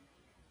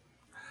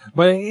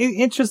 But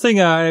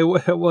interesting, I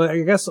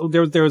guess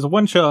there was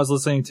one show I was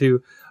listening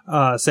to,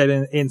 said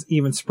in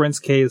even Sprint's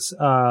case,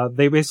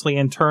 they basically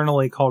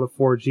internally called it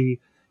 4G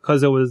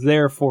because it was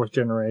their fourth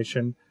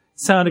generation.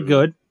 Sounded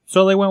good,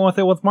 so they went with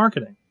it with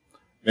marketing.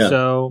 Yeah.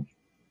 So,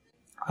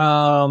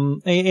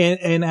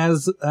 and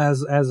as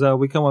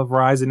we come with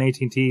Verizon,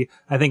 AT&T,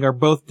 I think are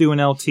both doing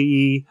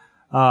LTE,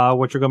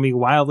 which are going to be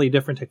wildly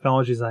different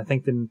technologies, I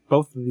think, than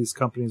both of these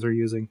companies are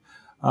using.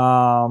 So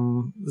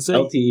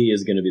LTE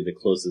is going to be the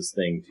closest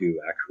thing to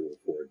actual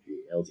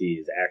 4G. LTE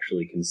is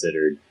actually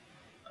considered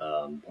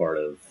part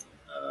of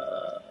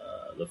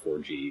the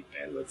 4G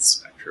bandwidth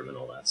spectrum and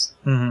all that stuff.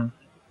 Mm-hmm.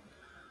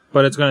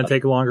 But it's going to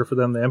take longer for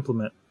them to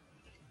implement.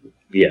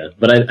 Yeah,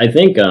 but I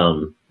think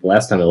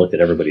last time I looked at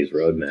everybody's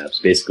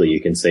roadmaps, basically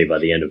you can say by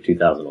the end of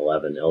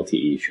 2011,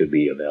 LTE should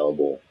be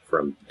available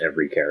from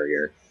every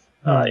carrier,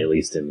 at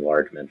least in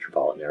large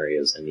metropolitan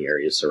areas and the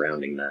areas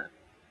surrounding that.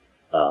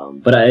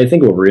 But I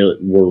think what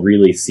we're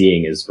really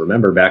seeing is,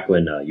 remember back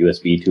when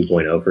USB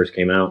 2.0 first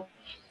came out,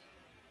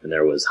 and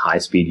there was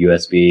high-speed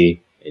USB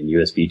and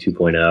USB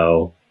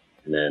 2.0,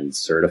 and then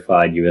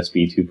certified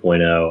USB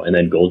 2.0, and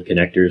then gold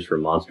connectors for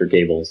monster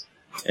cables,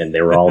 and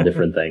they were all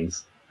different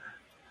things.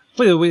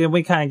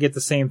 We kind of get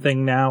the same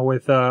thing now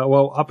with,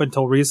 up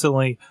until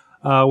recently,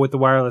 with the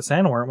wireless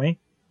N, weren't we?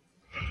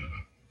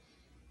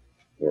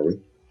 Were we?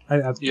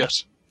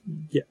 Yes.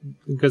 Yeah,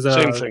 because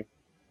Same thing.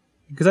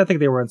 Because I think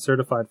they were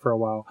uncertified for a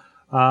while.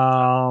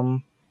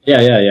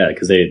 Yeah,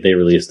 because they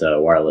released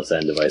wireless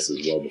N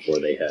devices well before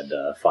they had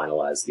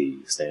finalized the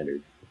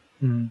standard.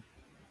 Mm-hmm.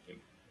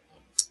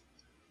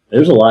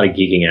 There's a lot of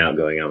geeking out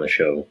going on the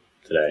show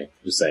today.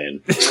 Just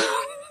saying.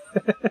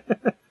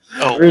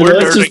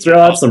 Let's just throw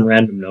out some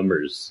random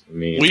numbers. I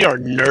mean, we are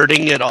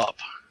nerding it up.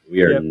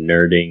 We are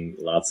nerding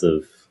lots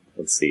of.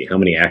 Let's see, how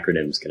many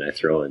acronyms can I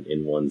throw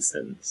in one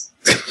sentence?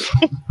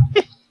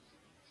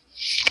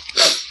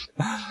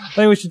 I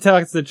think we should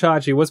talk to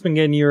Chachi. What's been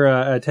getting your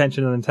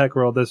attention in the tech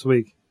world this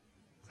week?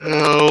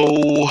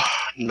 Oh,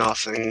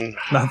 nothing.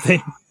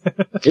 Nothing.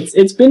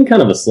 It's been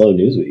kind of a slow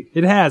news week.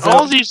 It has.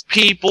 All these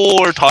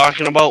people are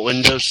talking about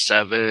Windows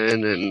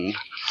 7 and...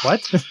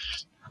 What?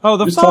 Oh,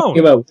 the Who's phone. talking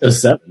about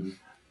Windows 7?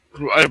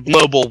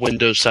 Mobile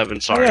Windows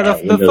 7, sorry.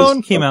 Yeah, the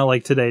phone came out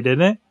like today,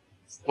 didn't it?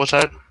 What's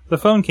that? The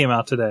phone came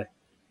out today.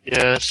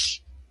 Yes.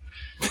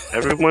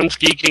 Everyone's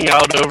geeking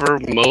out over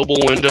mobile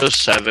Windows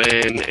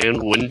 7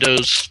 and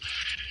Windows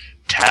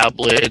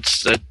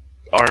tablets that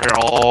are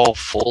all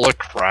full of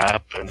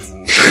crap. And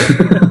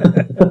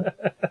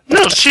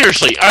no,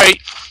 seriously,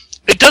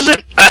 it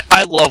doesn't.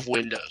 I love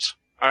Windows.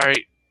 All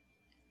right.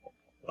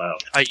 Wow.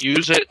 I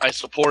use it. I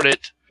support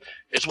it.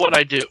 It's what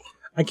I do.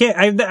 I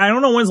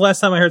don't know when's the last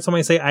time I heard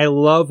somebody say I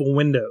love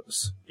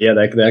Windows. Yeah,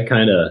 that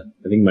kind of.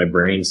 I think my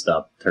brain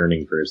stopped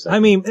turning for a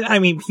second. I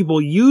mean, people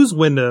use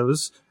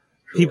Windows.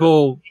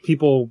 Sure.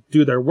 People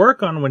do their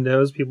work on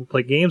Windows. People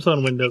play games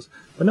on Windows,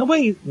 but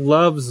nobody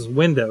loves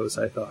Windows.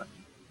 I thought.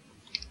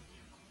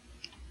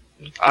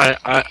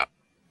 I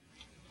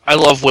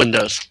love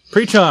Windows.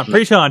 Preach on.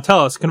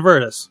 Tell us,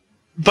 convert us.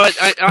 But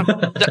I'm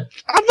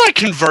not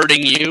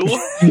converting you.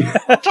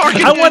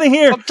 I want to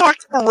hear. I'm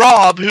talking to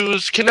Rob,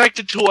 who's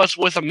connected to us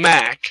with a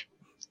Mac,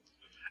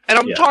 and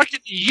I'm talking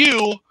to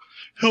you,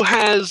 who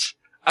has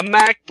a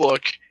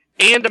MacBook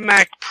and a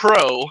Mac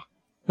Pro,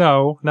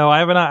 No, I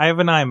have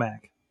an iMac.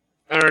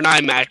 or an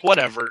iMac,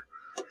 whatever.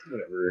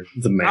 Whatever.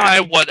 It's a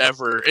Mac.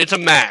 Whatever. It's a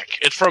Mac.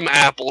 It's from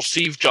Apple.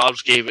 Steve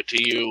Jobs gave it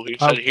to you. He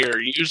said, here,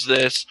 use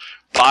this.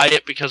 Buy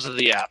it because of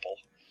the Apple.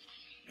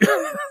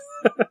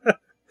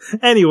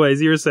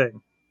 Anyways, you were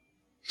saying.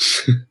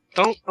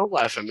 Don't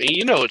laugh at me.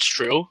 You know it's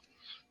true.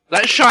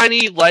 That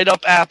shiny light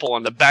up Apple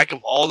on the back of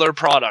all their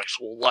products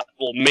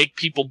will make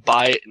people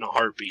buy it in a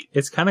heartbeat.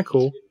 It's kind of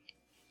cool.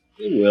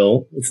 It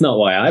will. It's not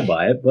why I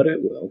buy it, but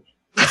it will.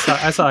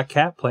 I saw a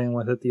cat playing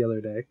with it the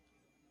other day.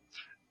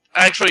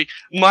 Actually,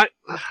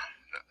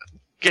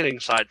 getting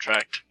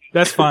sidetracked.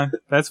 That's fine.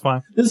 That's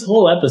fine. This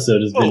whole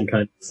episode has been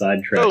kind of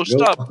sidetracked. No,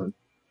 stop. Go on.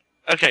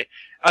 Okay,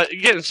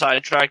 getting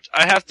sidetracked.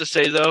 I have to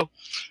say though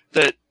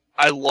that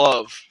I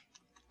love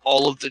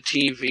all of the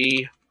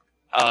TV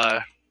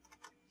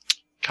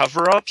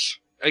cover-ups,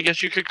 I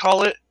guess you could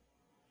call it.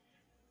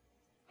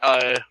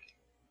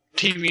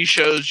 TV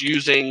shows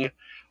using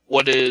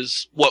what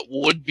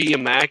would be a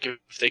Mac if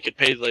they could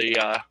pay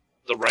the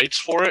rights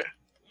for it.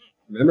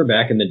 Remember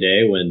back in the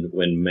day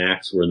when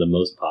Macs were the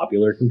most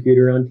popular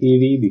computer on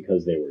TV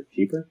because they were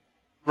cheaper?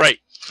 Right.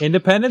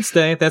 Independence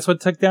Day. That's what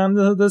took down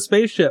the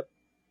spaceship.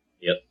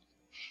 Yep.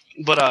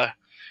 But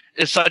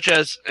it's such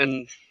as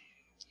an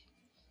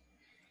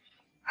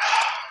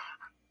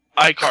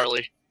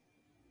iCarly.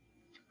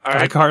 All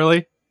right.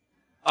 iCarly?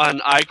 On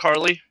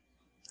iCarly,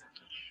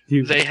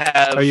 they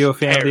have. Are you a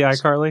fan pairs. of the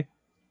iCarly?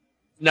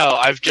 No,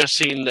 I've just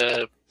seen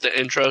the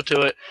intro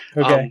to it.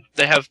 Okay.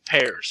 They have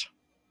pairs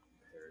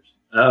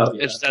Oh,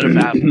 yeah. instead of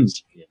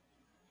apples. Yeah.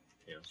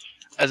 Yeah.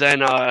 And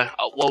then,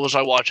 what was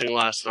I watching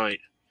last night?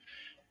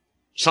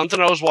 Something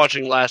I was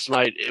watching last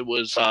night, it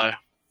was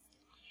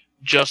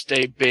just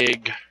a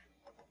big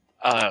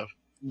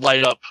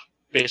light up,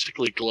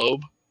 basically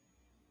globe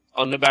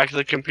on the back of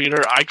the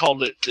computer. I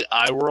called it the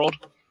iWorld,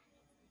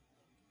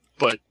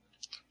 but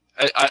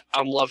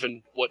I'm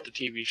loving what the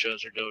TV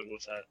shows are doing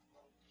with that.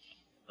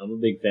 I'm a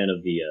big fan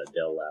of the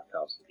Dell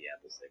laptops with the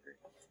Apple sticker.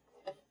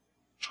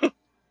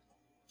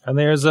 And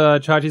there's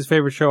Chachi's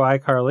favorite show,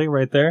 iCarly,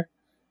 right there.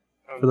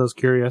 For those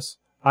curious.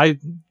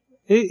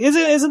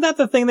 Isn't that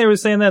the thing they were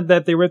saying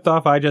that they ripped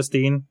off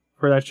iJustine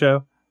for that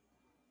show?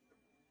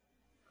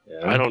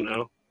 Yeah. I don't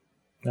know.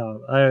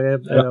 No, I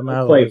I'm don't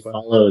out of quite the way.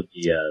 follow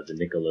the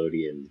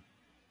Nickelodeon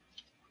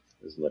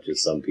as much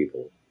as some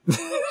people.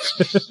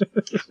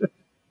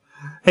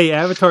 Hey,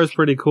 Avatar's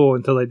pretty cool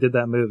until they did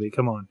that movie.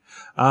 Come on.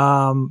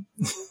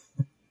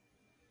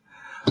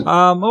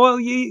 Well,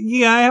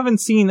 yeah, I haven't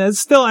seen it.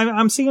 Still,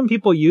 I'm seeing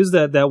people use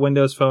that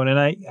Windows phone, and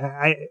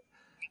I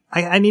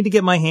need to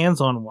get my hands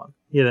on one,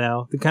 you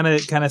know, to kind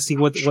of see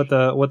what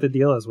the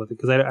deal is with it,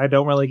 because I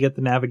don't really get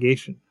the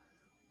navigation.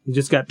 You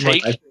just got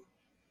Take-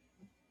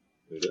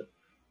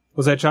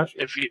 was that Chach?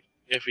 If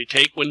you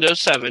take Windows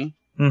 7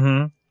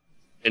 Mm-hmm.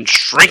 and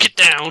shrink it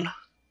down,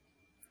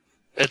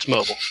 it's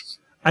mobile.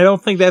 I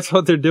don't think that's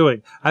what they're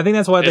doing. I think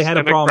that's why they It's had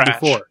a gonna problem crash.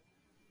 before,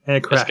 and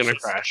it crashes. It's gonna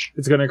crash.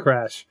 It's gonna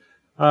crash.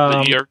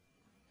 But you're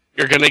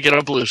gonna get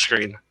a blue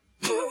screen.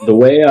 The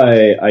way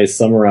I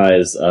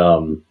summarize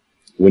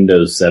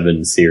Windows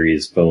 7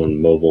 series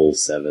phone mobile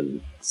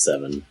 7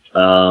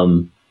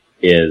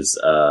 is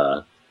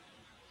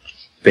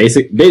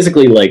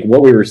basically like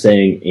what we were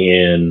saying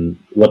and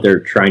what they're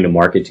trying to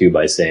market to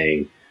by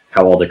saying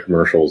how all the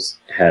commercials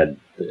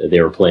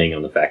they were playing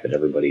on the fact that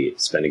everybody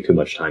is spending too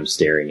much time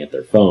staring at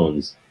their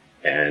phones.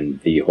 And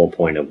the whole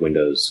point of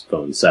Windows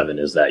Phone 7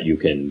 is that you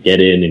can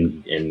get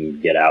in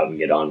and get out and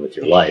get on with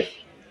your life.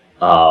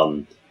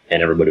 And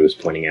everybody was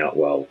pointing out,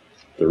 well,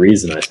 the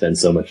reason I spend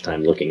so much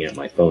time looking at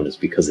my phone is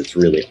because it's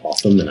really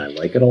awesome and I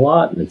like it a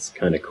lot and it's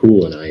kind of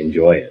cool and I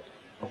enjoy it.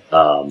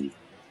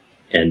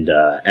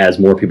 As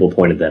more people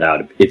pointed that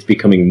out, it's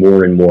becoming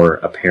more and more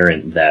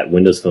apparent that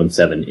Windows Phone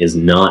 7 is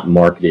not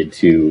marketed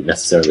to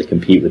necessarily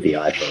compete with the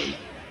iPhone.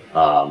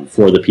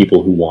 For the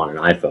people who want an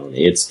iPhone.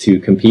 It's to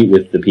compete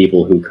with the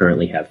people who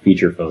currently have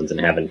feature phones and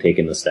haven't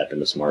taken the step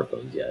into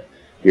smartphones yet.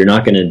 You're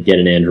not going to get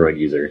an Android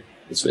user,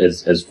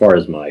 as far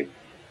as my,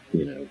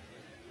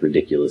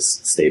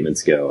 ridiculous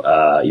statements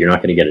go, you're not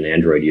going to get an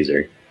Android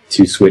user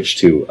to switch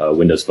to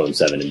Windows Phone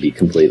 7 and be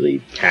completely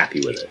happy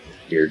with it.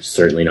 You're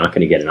certainly not going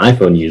to get an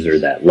iPhone user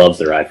that loves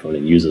their iPhone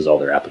and uses all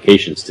their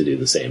applications to do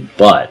the same.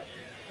 But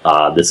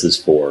this is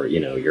for,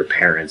 your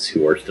parents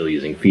who are still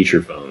using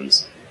feature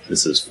phones.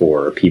 This is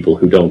for people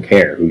who don't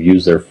care, who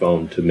use their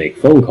phone to make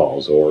phone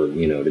calls or,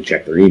 to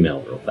check their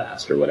email real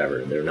fast or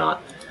whatever. They're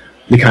not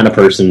the kind of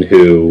person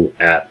who,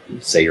 at,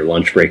 say, your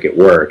lunch break at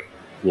work,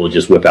 will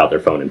just whip out their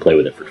phone and play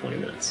with it for 20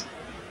 minutes.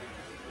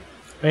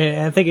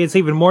 And I think it's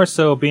even more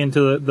so being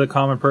to the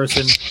common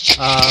person,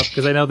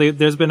 because I know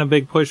there's been a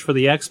big push for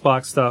the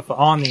Xbox stuff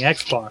on the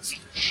Xbox.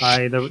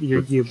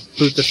 You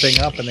boot the thing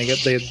up and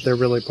they're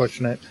really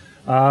pushing it.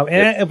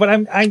 But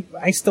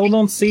I still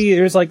don't see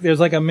there's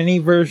like a mini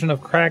version of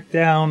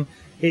Crackdown.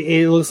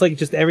 It looks like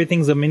just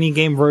everything's a mini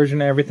game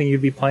version of everything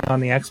you'd be playing on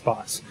the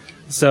Xbox.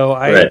 So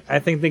Right. I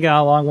think they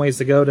got a long ways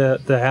to go to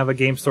have a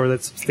game store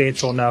that's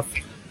substantial enough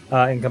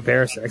in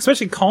comparison.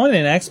 Especially calling it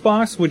an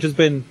Xbox, which has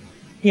been,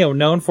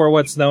 known for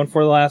what's known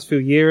for the last few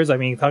years. I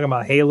mean, talking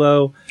about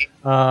Halo,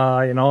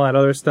 and all that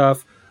other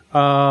stuff.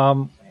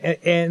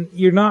 And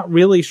you're not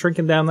really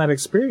shrinking down that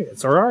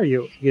experience, or are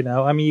you?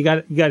 I mean, you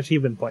got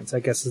achievement points, I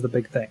guess, is the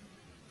big thing.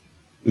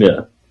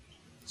 Yeah.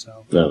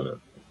 So. No.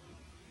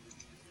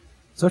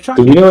 So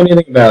do we know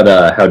anything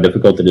about how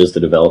difficult it is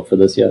to develop for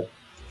this yet?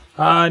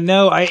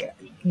 No.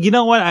 You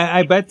know what?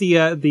 I bet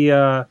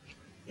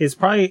it's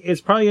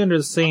probably under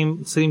the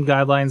same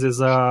guidelines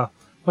as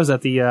what is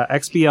that? The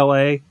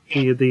XBLA,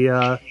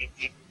 the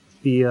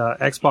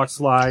Xbox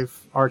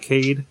Live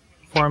Arcade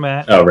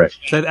format. Oh, right.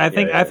 So I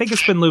think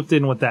it's been looped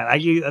in with that.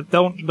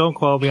 Don't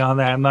quote me on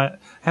that.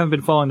 Haven't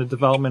been following the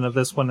development of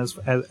this one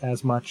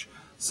as much.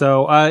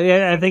 So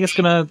I think it's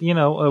gonna,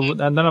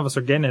 none of us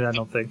are getting it, I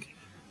don't think.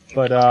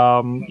 But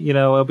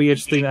it'll be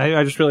interesting.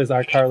 I just realized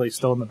our Carly's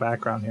still in the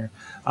background here.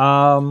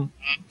 I'm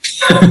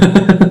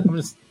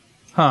just,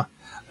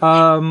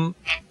 about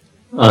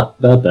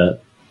that.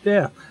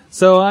 Yeah.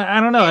 So I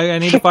don't know. I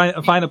need to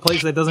find a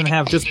place that doesn't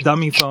have just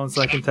dummy phones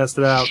so I can test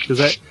it out,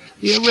 because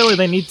really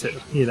they need to,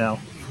 for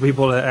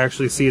people to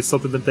actually see it's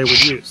something that they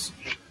would use,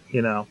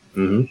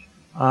 Mm-hmm.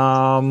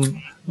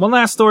 One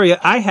last story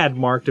I had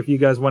marked, if you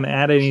guys want to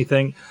add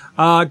anything.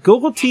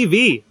 Google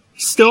TV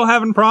still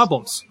having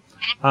problems.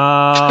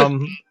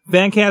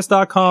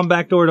 Fancast.com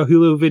backdoor to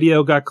Hulu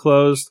Video got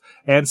closed,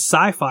 and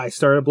Sci-Fi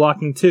started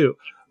blocking too.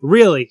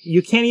 Really,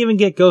 you can't even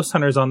get Ghost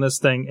Hunters on this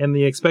thing, and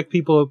they expect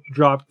people to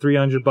drop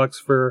 $300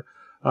 for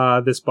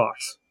this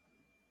box.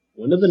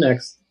 When do the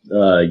next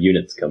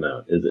units come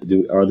out?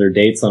 Are there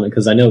dates on it?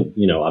 Because I know,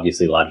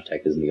 obviously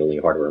Logitech isn't the only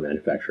hardware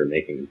manufacturer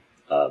making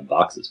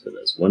boxes for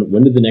this.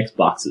 When do the next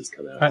boxes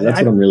come out? That's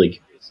what I'm really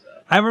curious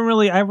about. I haven't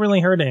really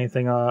heard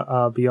anything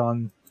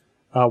beyond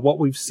what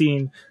we've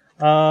seen.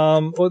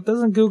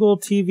 Doesn't Google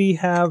TV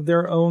have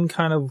their own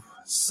kind of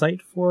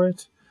site for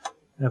it?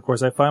 And of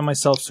course, I find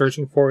myself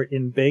searching for it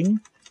in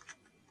Bing.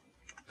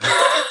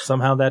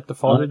 Somehow that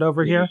defaulted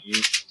over here.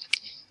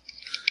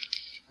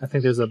 I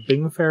think there's a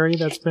Bing fairy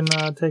that's been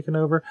taken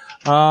over.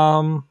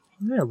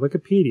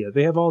 Wikipedia.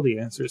 They have all the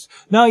answers.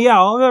 No, yeah,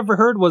 all I've ever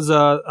heard was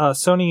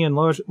Sony and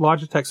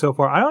Logitech so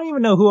far. I don't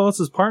even know who else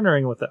is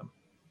partnering with them.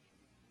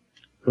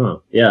 Huh.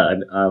 Yeah.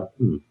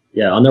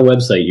 Yeah, on their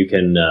website, you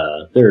can,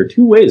 there are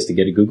two ways to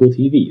get a Google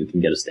TV. You can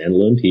get a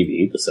standalone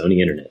TV, the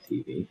Sony Internet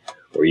TV,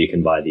 or you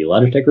can buy the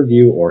Logitech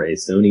Review or a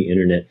Sony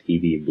Internet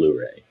TV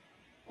Blu-ray.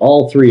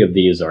 All three of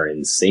these are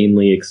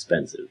insanely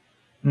expensive.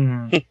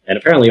 Mm-hmm. And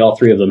apparently all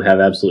three of them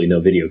have absolutely no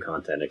video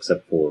content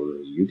except for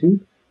YouTube?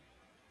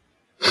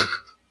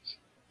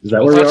 Is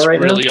that where we are right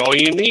now? That's really all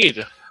you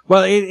need.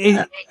 Well,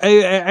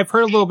 I've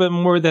heard a little bit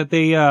more that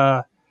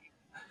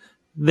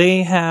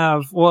they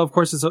have, well, of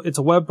course, it's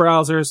a web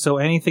browser, so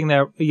anything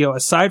that,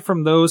 aside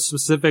from those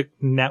specific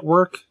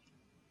network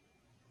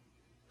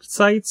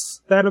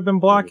sites that have been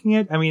blocking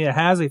it, I mean, it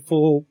has a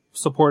full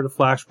supported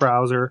Flash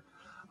browser.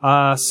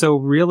 So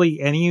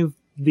really any of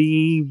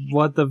the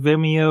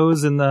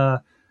Vimeos and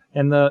the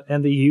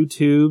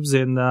YouTubes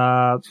and,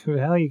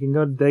 hell, you can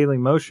go to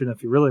Dailymotion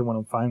if you really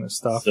want to find this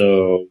stuff.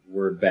 So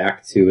we're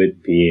back to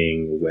it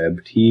being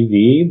web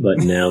TV, but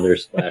now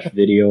there's Flash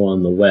video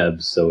on the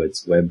web, so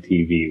it's web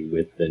TV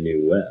with the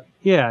new web.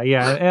 Yeah,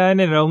 and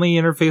it only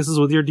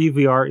interfaces with your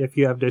DVR if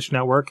you have Dish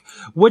Network,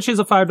 which is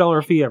a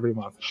 $5 fee every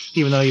month,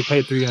 even though you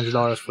paid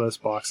 $300 for this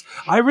box.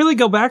 I really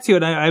go back to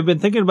it. I've been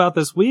thinking about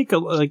this week,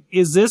 like,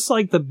 is this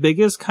like the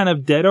biggest kind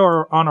of dead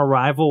or on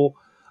arrival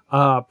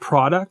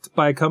product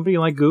by a company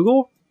like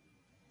Google?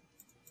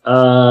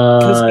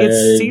 Because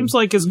it seems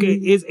like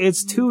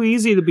it's too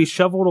easy to be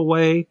shoveled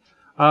away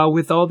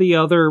with all the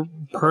other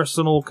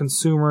personal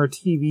consumer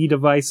TV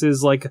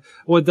devices. Like,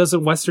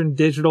 doesn't Western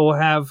Digital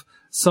have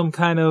some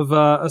kind of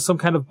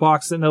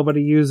box that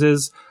nobody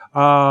uses?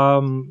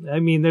 I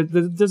mean,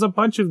 there's a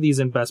bunch of these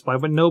in Best Buy,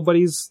 but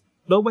nobody's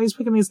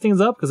picking these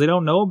things up because they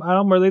don't know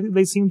about them or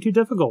they seem too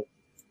difficult.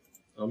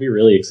 I'll be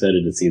really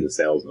excited to see the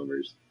sales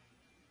numbers.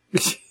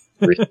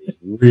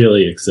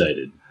 really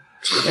excited.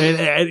 And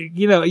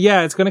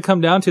it's going to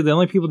come down to the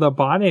only people that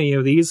bought any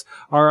of these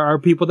are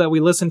people that we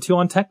listen to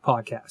on tech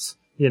podcasts,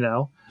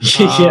 Yeah,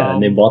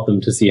 and they bought them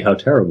to see how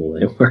terrible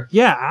they were.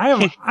 Yeah,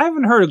 I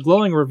haven't heard a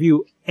glowing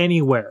review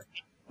anywhere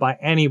by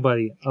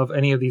anybody of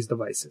any of these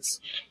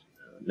devices.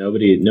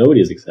 Nobody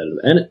is excited,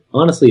 and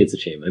honestly, it's a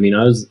shame. I mean,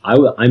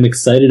 I'm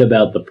excited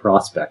about the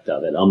prospect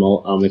of it.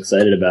 I'm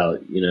excited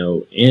about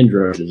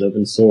Android is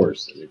open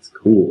source and it's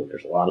cool.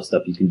 There's a lot of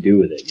stuff you can do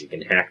with it. You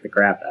can hack the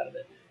crap out of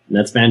it, and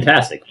that's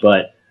fantastic.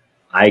 But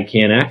I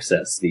can't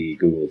access the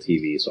Google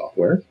TV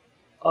software,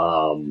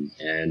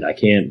 and I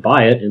can't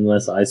buy it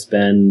unless I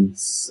spend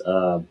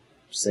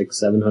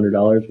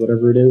 $600-700,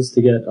 whatever it is,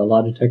 to get a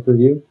Logitech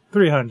Review.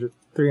 300.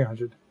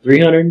 300.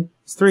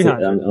 It's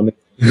 300.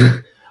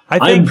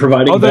 I'm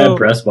providing bad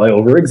press by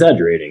over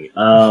exaggerating.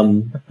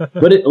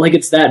 But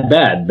it's that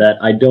bad that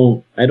I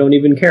don't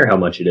even care how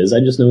much it is.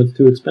 I just know it's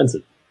too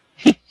expensive.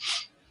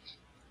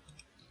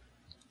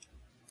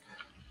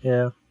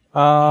 Yeah.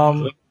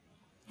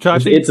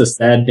 It's a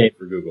sad day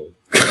for Google.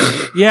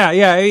 Yeah,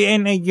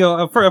 and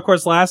of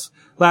course, last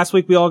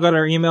week we all got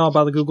our email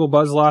about the Google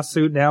Buzz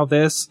lawsuit. Now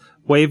this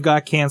Wave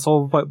got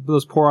canceled, but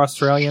those poor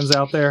Australians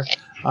out there.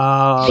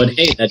 But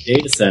hey, that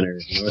data center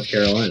in North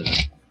Carolina.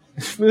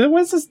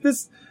 What's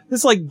this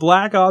like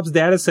Black Ops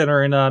data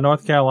center in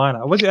North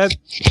Carolina?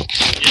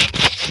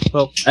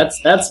 Well,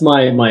 that's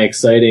my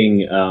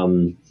exciting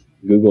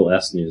Google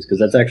S news, because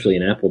that's actually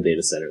an Apple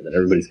data center that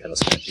everybody's kind of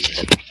scratching their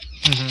head.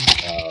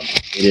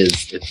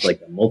 It's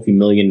like a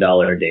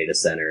multi-million-dollar data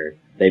center.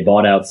 They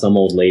bought out some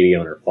old lady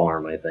on her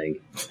farm, I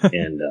think,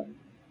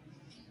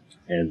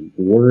 and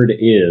word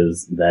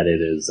is that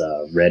it is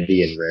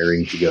ready and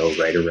raring to go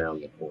right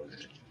around the corner.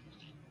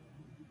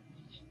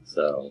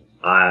 So,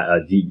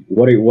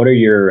 what are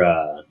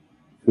your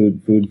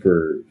food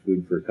for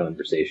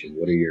conversation?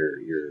 What are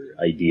your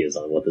ideas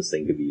on what this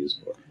thing could be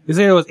used for? You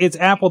say it's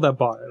Apple that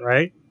bought it,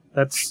 right?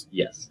 That's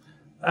yes.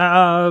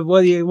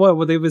 Maybe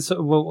this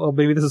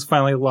is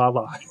finally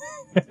Lala.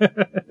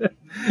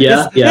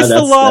 Yeah, it's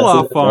the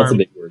Lala farm that's a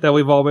big word. that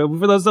we've all been.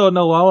 For those who don't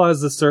know, Lala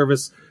is the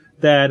service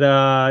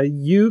that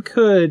you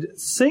could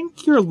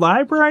sync your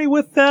library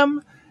with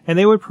them, and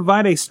they would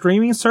provide a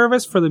streaming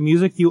service for the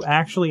music you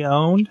actually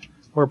owned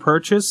or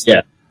purchased.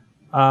 Yeah.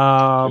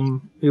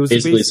 It was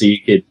basically so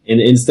you could,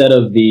 instead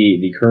of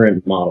the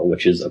current model,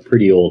 which is a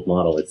pretty old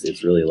model,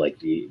 it's really like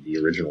the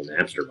original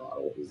Napster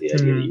model. Is the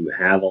idea that you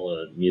have all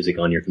the music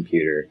on your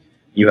computer,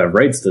 you have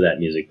rights to that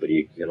music, but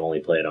you can only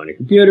play it on your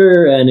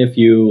computer. And if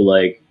you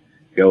like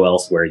go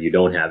elsewhere, you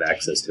don't have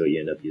access to it. You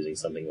end up using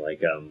something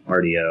like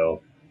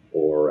RDO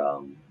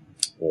or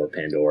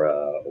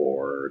Pandora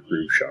or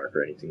Grooveshark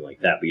or anything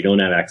like that. But you don't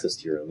have access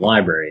to your own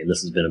library, and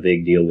this has been a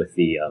big deal with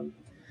the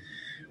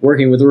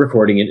working with the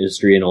recording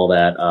industry and all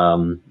that.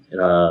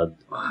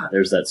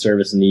 There's that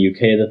service in the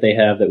UK that they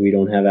have that we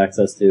don't have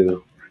access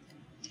to.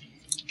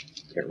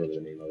 Can't remember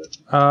the name of it.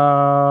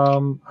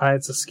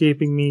 It's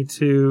escaping me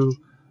to,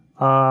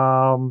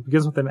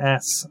 begins with an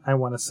S, I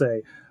want to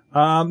say.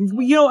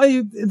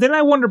 Then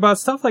I wonder about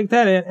stuff like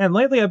that, and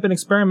lately I've been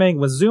experimenting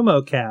with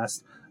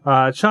ZumoCast.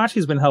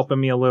 Chachi's been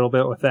helping me a little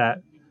bit with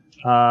that.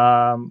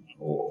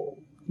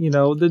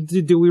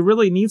 Do we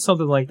really need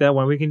something like that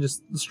when we can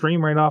just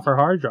stream right off our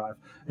hard drive?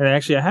 And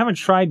actually, I haven't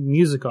tried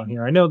music on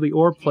here. I know the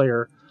Orb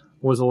player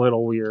was a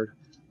little weird.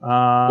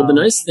 Well, the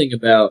nice thing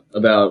about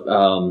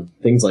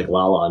things like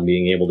Lala and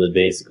being able to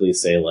basically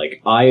say,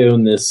 like, I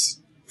own this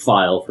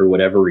file for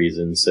whatever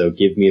reason, so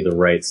give me the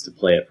rights to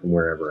play it from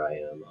wherever I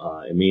am.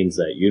 It means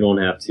that you don't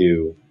have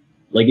to...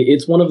 Like,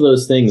 it's one of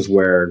those things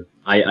where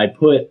I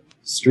put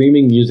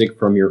streaming music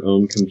from your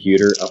own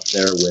computer up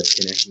there with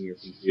connecting your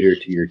computer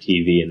to your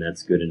TV, and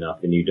that's good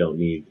enough, and you don't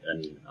need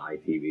an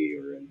iTV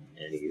or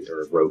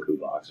a Roku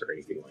box or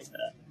anything like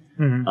that.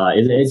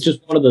 Mm-hmm. It's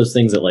just one of those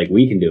things that, like,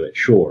 we can do it,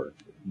 sure,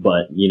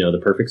 but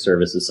the perfect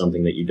service is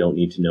something that you don't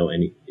need to know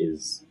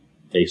is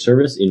a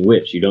service in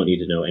which you don't need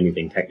to know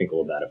anything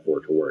technical about it for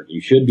it to work. You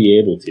should be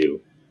able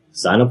to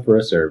sign up for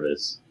a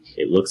service.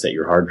 It looks at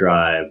your hard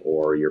drive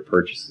or your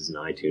purchases in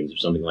iTunes or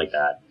something like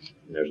that.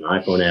 And there's an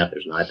iPhone app,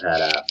 there's an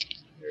iPad app,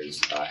 there's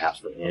apps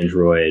for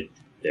Android,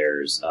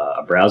 there's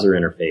a browser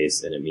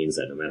interface, and it means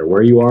that no matter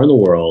where you are in the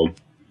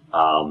world,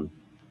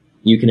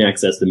 you can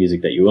access the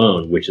music that you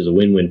own, which is a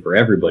win-win for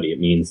everybody. It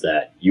means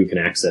that you can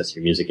access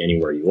your music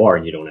anywhere you are,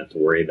 and you don't have to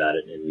worry about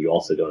it, and you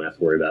also don't have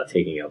to worry about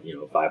taking up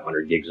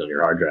 500 gigs on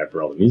your hard drive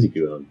for all the music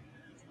you own.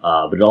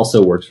 But it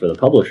also works for the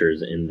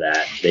publishers in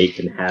that they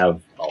can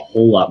have a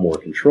whole lot more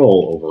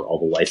control over all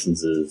the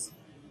licenses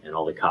and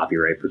all the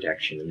copyright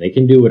protection, and they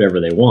can do whatever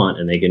they want,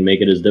 and they can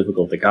make it as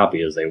difficult to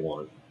copy as they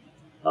want,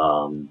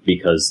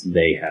 because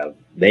they have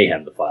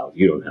the files.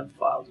 You don't have the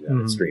files. You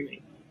have it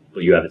streaming,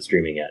 but you have it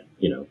streaming at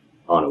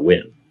on a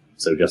whim.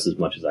 So just as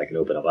much as I can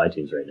open up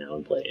iTunes right now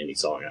and play any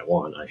song I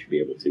want, I should be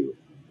able to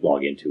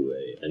log into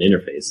an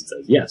interface that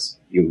says, yes,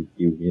 you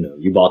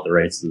bought the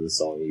rights to this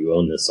song, you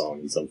own this song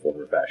in some form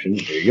or fashion.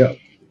 There you go.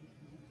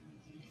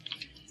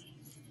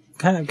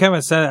 Kind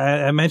of said,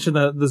 I mentioned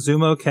the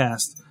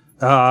ZumoCast.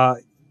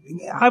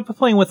 I've been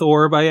playing with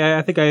Orb.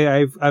 I think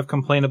I've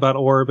complained about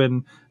Orb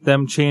and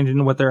them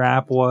changing what their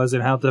app was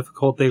and how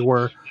difficult they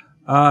were.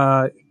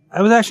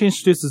 I was actually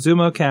introduced to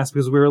ZumoCast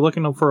because we were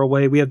looking for a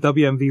way. We have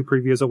WMV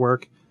previews at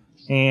work,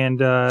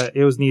 and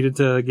it was needed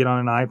to get on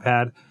an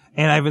iPad.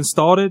 And I've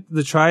installed it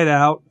to try it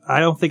out. I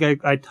don't think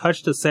I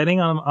touched a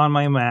setting on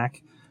my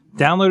Mac.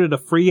 Downloaded a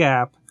free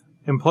app,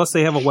 and plus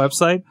they have a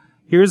website.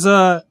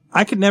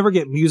 I could never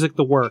get music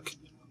to work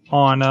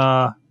on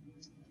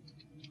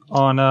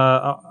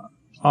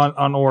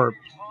Orb.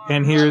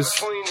 And here's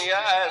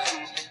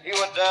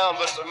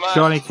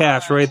Johnny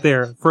Cash right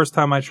there. First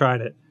time I tried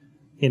it.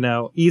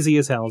 Easy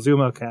as hell.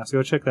 ZumoCast.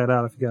 Go check that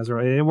out if you guys are.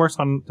 It works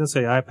on, let's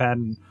say, iPad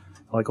and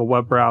like a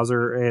web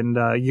browser, and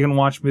you can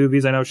watch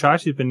movies. I know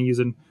Shachi's been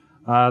using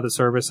the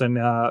service, and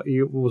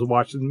he was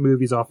watching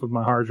movies off of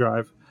my hard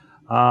drive.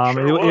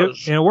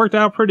 It worked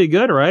out pretty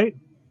good, right?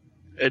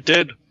 It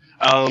did.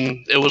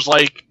 It was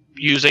like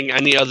using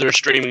any other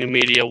streaming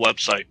media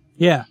website.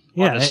 Yeah.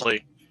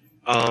 Honestly.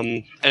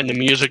 And the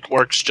music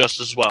works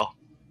just as well.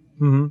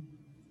 Mm-hmm.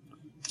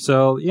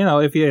 So,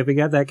 if you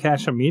got that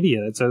cache of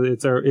media,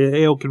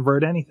 it'll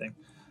convert anything.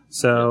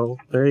 So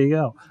there you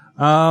go.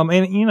 And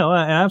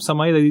I'm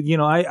somebody that,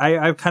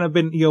 I've kind of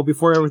been,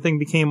 before everything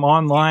became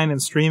online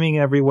and streaming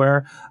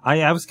everywhere,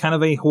 I was kind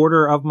of a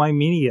hoarder of my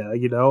media.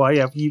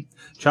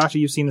 Chachi,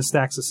 you've seen the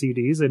stacks of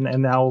CDs and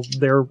now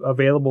they're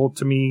available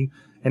to me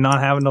and not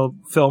having to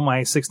fill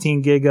my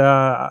 16 gig,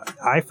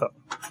 iPhone.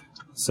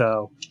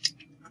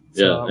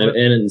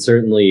 And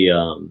certainly,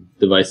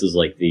 devices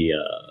like the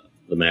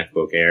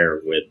MacBook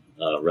Air with,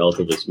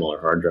 relatively smaller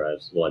hard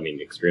drives. Well, I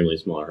mean, extremely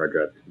smaller hard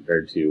drive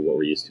compared to what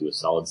we're used to with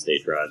solid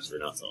state drives, or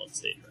not solid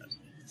state drives.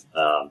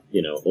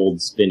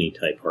 Old spinny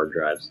type hard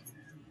drives,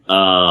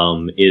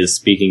 is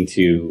speaking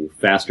to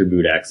faster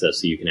boot access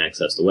so you can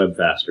access the web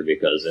faster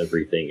because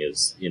everything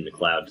is in the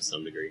cloud to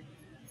some degree.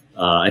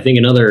 I think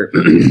another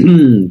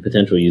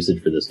potential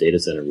usage for this data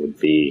center would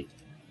be,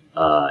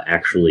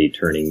 actually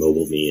turning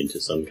MobileMe into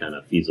some kind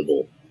of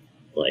feasible,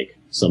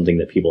 something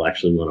that people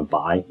actually want to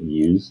buy and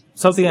use.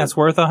 Something that's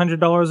worth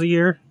 $100 a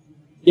year?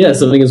 Yeah,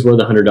 something that's worth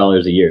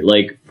 $100 a year.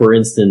 For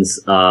instance,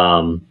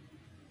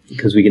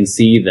 because we can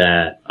see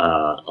that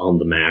on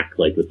the Mac,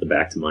 with the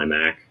Back to My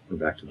Mac, or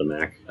Back to the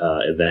Mac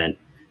event,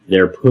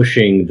 they're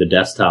pushing the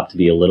desktop to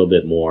be a little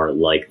bit more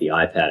like the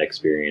iPad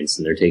experience,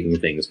 and they're taking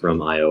things from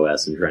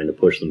iOS and trying to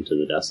push them to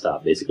the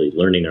desktop, basically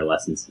learning their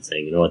lessons and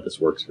saying,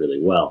 this works really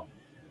well.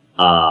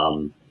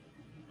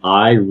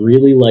 I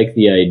really like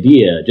the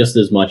idea just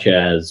as much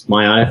as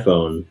my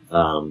iPhone,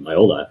 my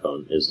old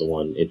iPhone is the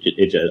one,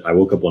 I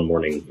woke up one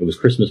morning, it was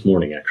Christmas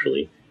morning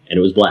actually, and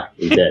it was black,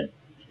 it was dead,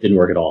 didn't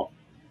work at all.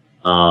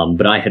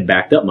 But I had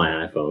backed up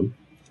my iPhone,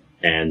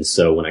 and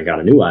so when I got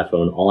a new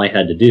iPhone, all I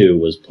had to do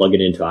was plug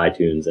it into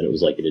iTunes, and it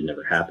was like it had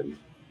never happened.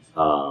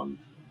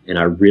 And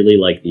I really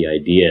like the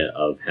idea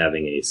of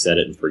having a set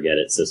it and forget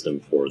it system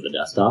for the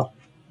desktop.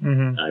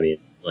 Mm-hmm. I mean,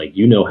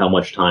 how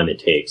much time it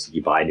takes.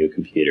 You buy a new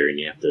computer and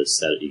you have to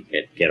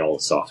get all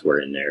the software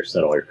in there,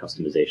 set all your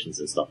customizations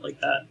and stuff like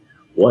that.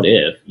 What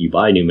if you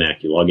buy a new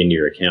Mac, you log into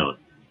your account,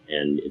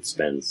 and it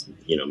spends,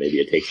 maybe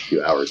it takes a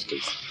few hours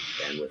because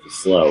bandwidth is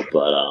slow,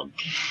 but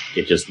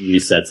it just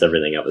resets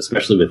everything up,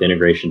 especially with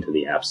integration to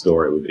the App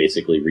Store. It would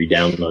basically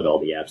re-download all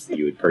the apps that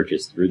you would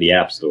purchase through the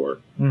App Store,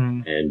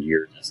 and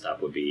your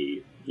desktop would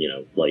be,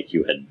 like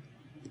you had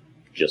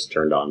just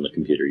turned on the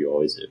computer you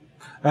always do.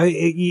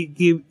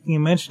 You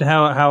mentioned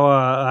how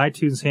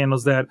iTunes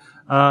handles that.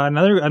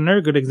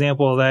 Another good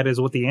example of that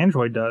is what the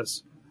Android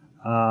does.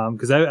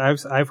 Because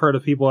I've heard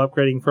of people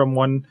upgrading from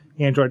one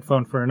Android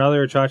phone for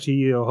another.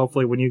 Chachi,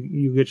 hopefully when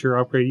you get your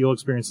upgrade, you'll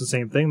experience the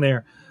same thing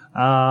there.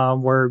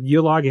 Where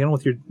you log in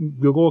with your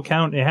Google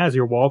account, it has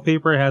your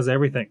wallpaper, it has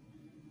everything.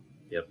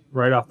 Yep.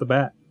 Right off the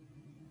bat.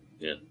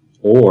 Yeah.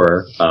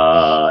 Or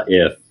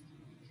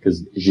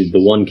because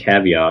the one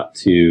caveat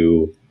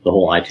to the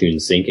whole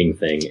iTunes syncing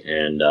thing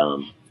and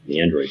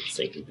the Android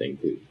syncing thing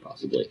too,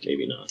 possibly,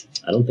 maybe not.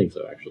 I don't think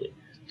so, actually.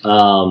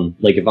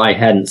 If I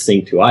hadn't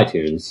synced to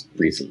iTunes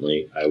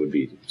recently, I would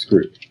be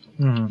screwed.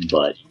 Mm-hmm.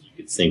 But if you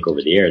could sync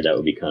over the air, that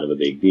would be kind of a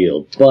big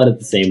deal. But at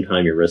the same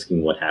time, you're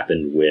risking what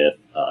happened with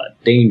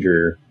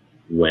Danger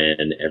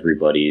when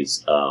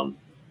everybody's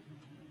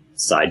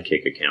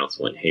Sidekick accounts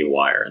went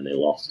haywire and they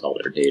lost all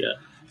their data.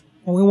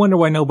 And we wonder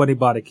why nobody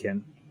bought a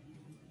Kin.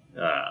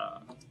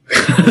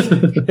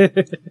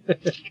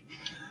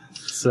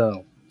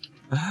 So,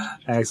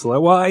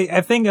 excellent. Well,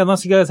 I think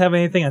unless you guys have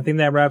anything, I think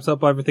that wraps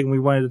up everything we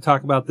wanted to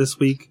talk about this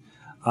week.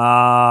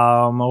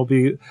 It'll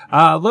be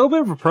a little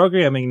bit of a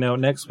programming note.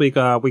 Next week,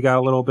 we got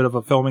a little bit of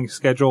a filming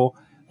schedule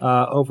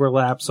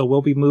overlap, so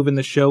we'll be moving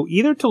the show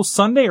either till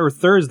Sunday or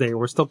Thursday.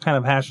 We're still kind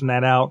of hashing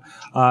that out.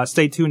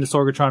 Stay tuned to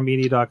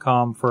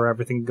sorgatronmedia.com for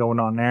everything going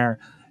on there.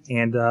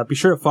 And be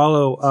sure to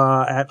follow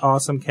at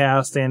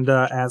AwesomeCast and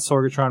at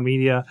Sorgatron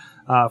Media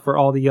for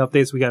all the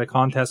updates. We got a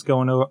contest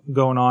going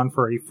on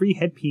for a free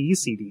Head PE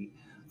CD.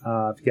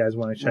 If you guys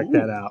want to check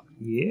that out.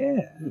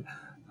 Yeah.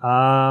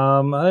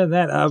 Other than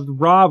that,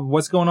 Rob,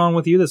 what's going on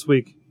with you this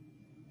week?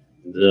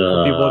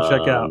 For people to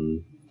check out.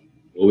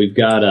 Well, we've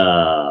got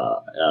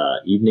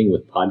Evening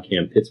with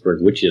PodCamp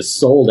Pittsburgh, which is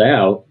sold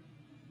out.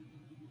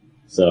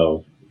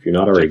 So if you're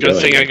not already going,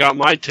 good thing I got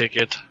my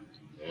ticket.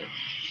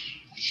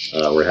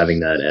 We're having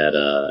that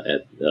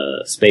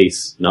at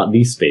Space, not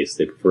the Space.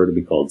 They prefer to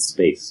be called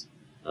Space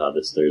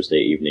this Thursday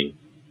evening.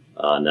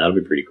 And that'll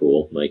be pretty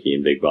cool, Mikey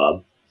and Big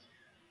Bob.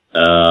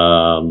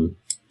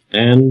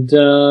 And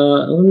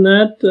other than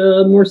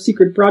that, more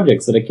secret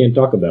projects that I can't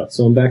talk about.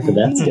 So I'm back to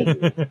that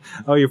schedule.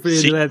 Oh, you're pretty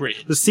into that,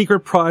 the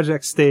secret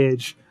project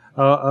stage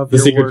of the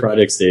your secret work.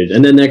 project stage.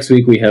 And then next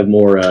week we have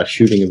more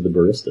shooting of the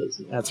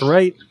baristas. That's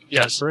right.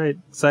 Yes. That's right.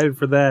 Excited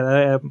for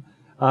that.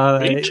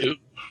 Me too.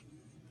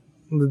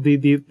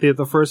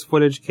 The first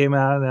footage came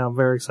out, and I'm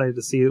very excited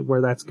to see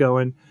where that's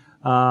going,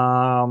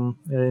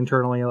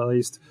 internally at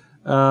least.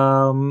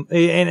 And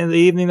in the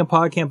evening, the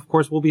PodCamp, of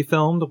course, will be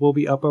filmed. We'll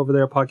be up over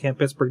there at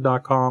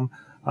podcamppittsburgh.com,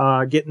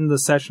 getting the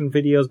session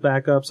videos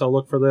back up, so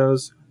look for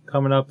those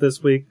coming up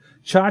this week.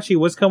 Chachi,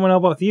 what's coming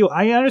up with you?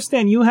 I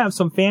understand you have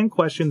some fan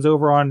questions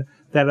over on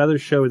that other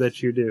show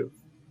that you do.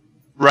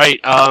 Right.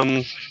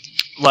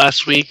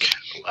 Last week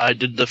I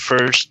did the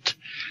first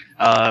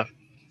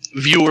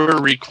viewer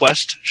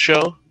request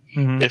show,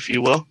 if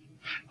you will.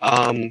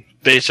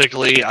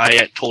 Basically,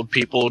 I told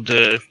people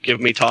to give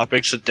me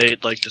topics that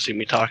they'd like to see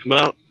me talk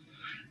about,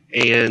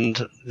 and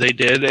they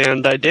did,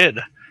 and I did.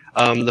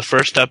 The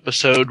first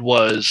episode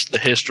was the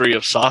history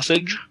of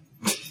sausage,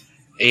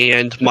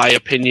 and my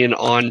opinion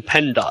on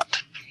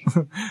PennDOT.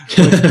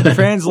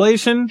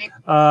 Translation,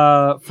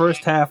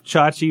 first half,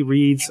 Chachi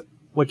reads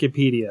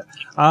Wikipedia.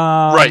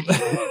 Right.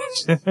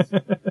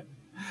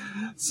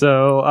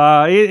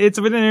 So, it's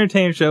been an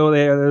entertaining show.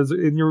 There's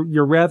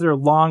your rather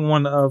long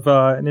one of,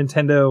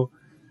 Nintendo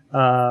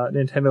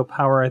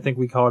Power, I think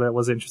we called it,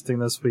 was interesting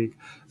this week.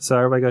 So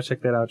everybody go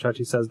check that out,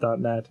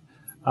 chachisays.net.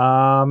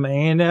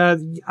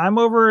 I'm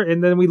over,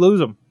 and then we lose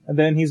him, and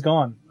then he's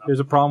gone. There's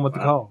a problem with the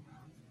call.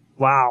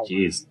 Wow.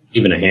 Jeez.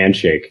 Even a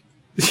handshake.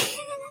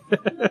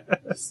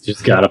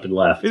 Just got up and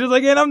left. He's just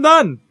like, and I'm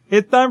done.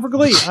 It's time for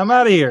Glee. I'm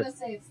out of here.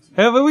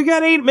 But we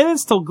got 8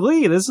 minutes till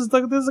Glee. This is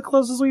the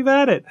closest we've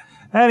had it.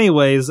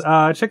 Anyways,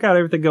 check out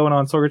everything going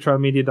on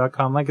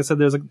sorgatronmedia.com. Like I said,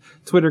 there's a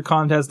Twitter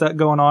contest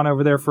going on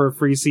over there for a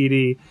free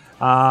CD.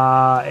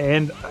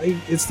 And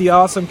it's the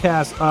Awesome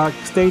Cast.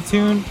 Stay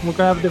tuned. We're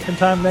gonna have a different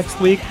time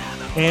next week,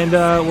 and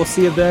we'll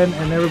see you then.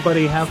 And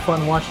everybody, have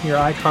fun watching your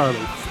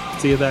iCarly.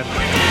 See you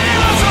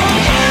then.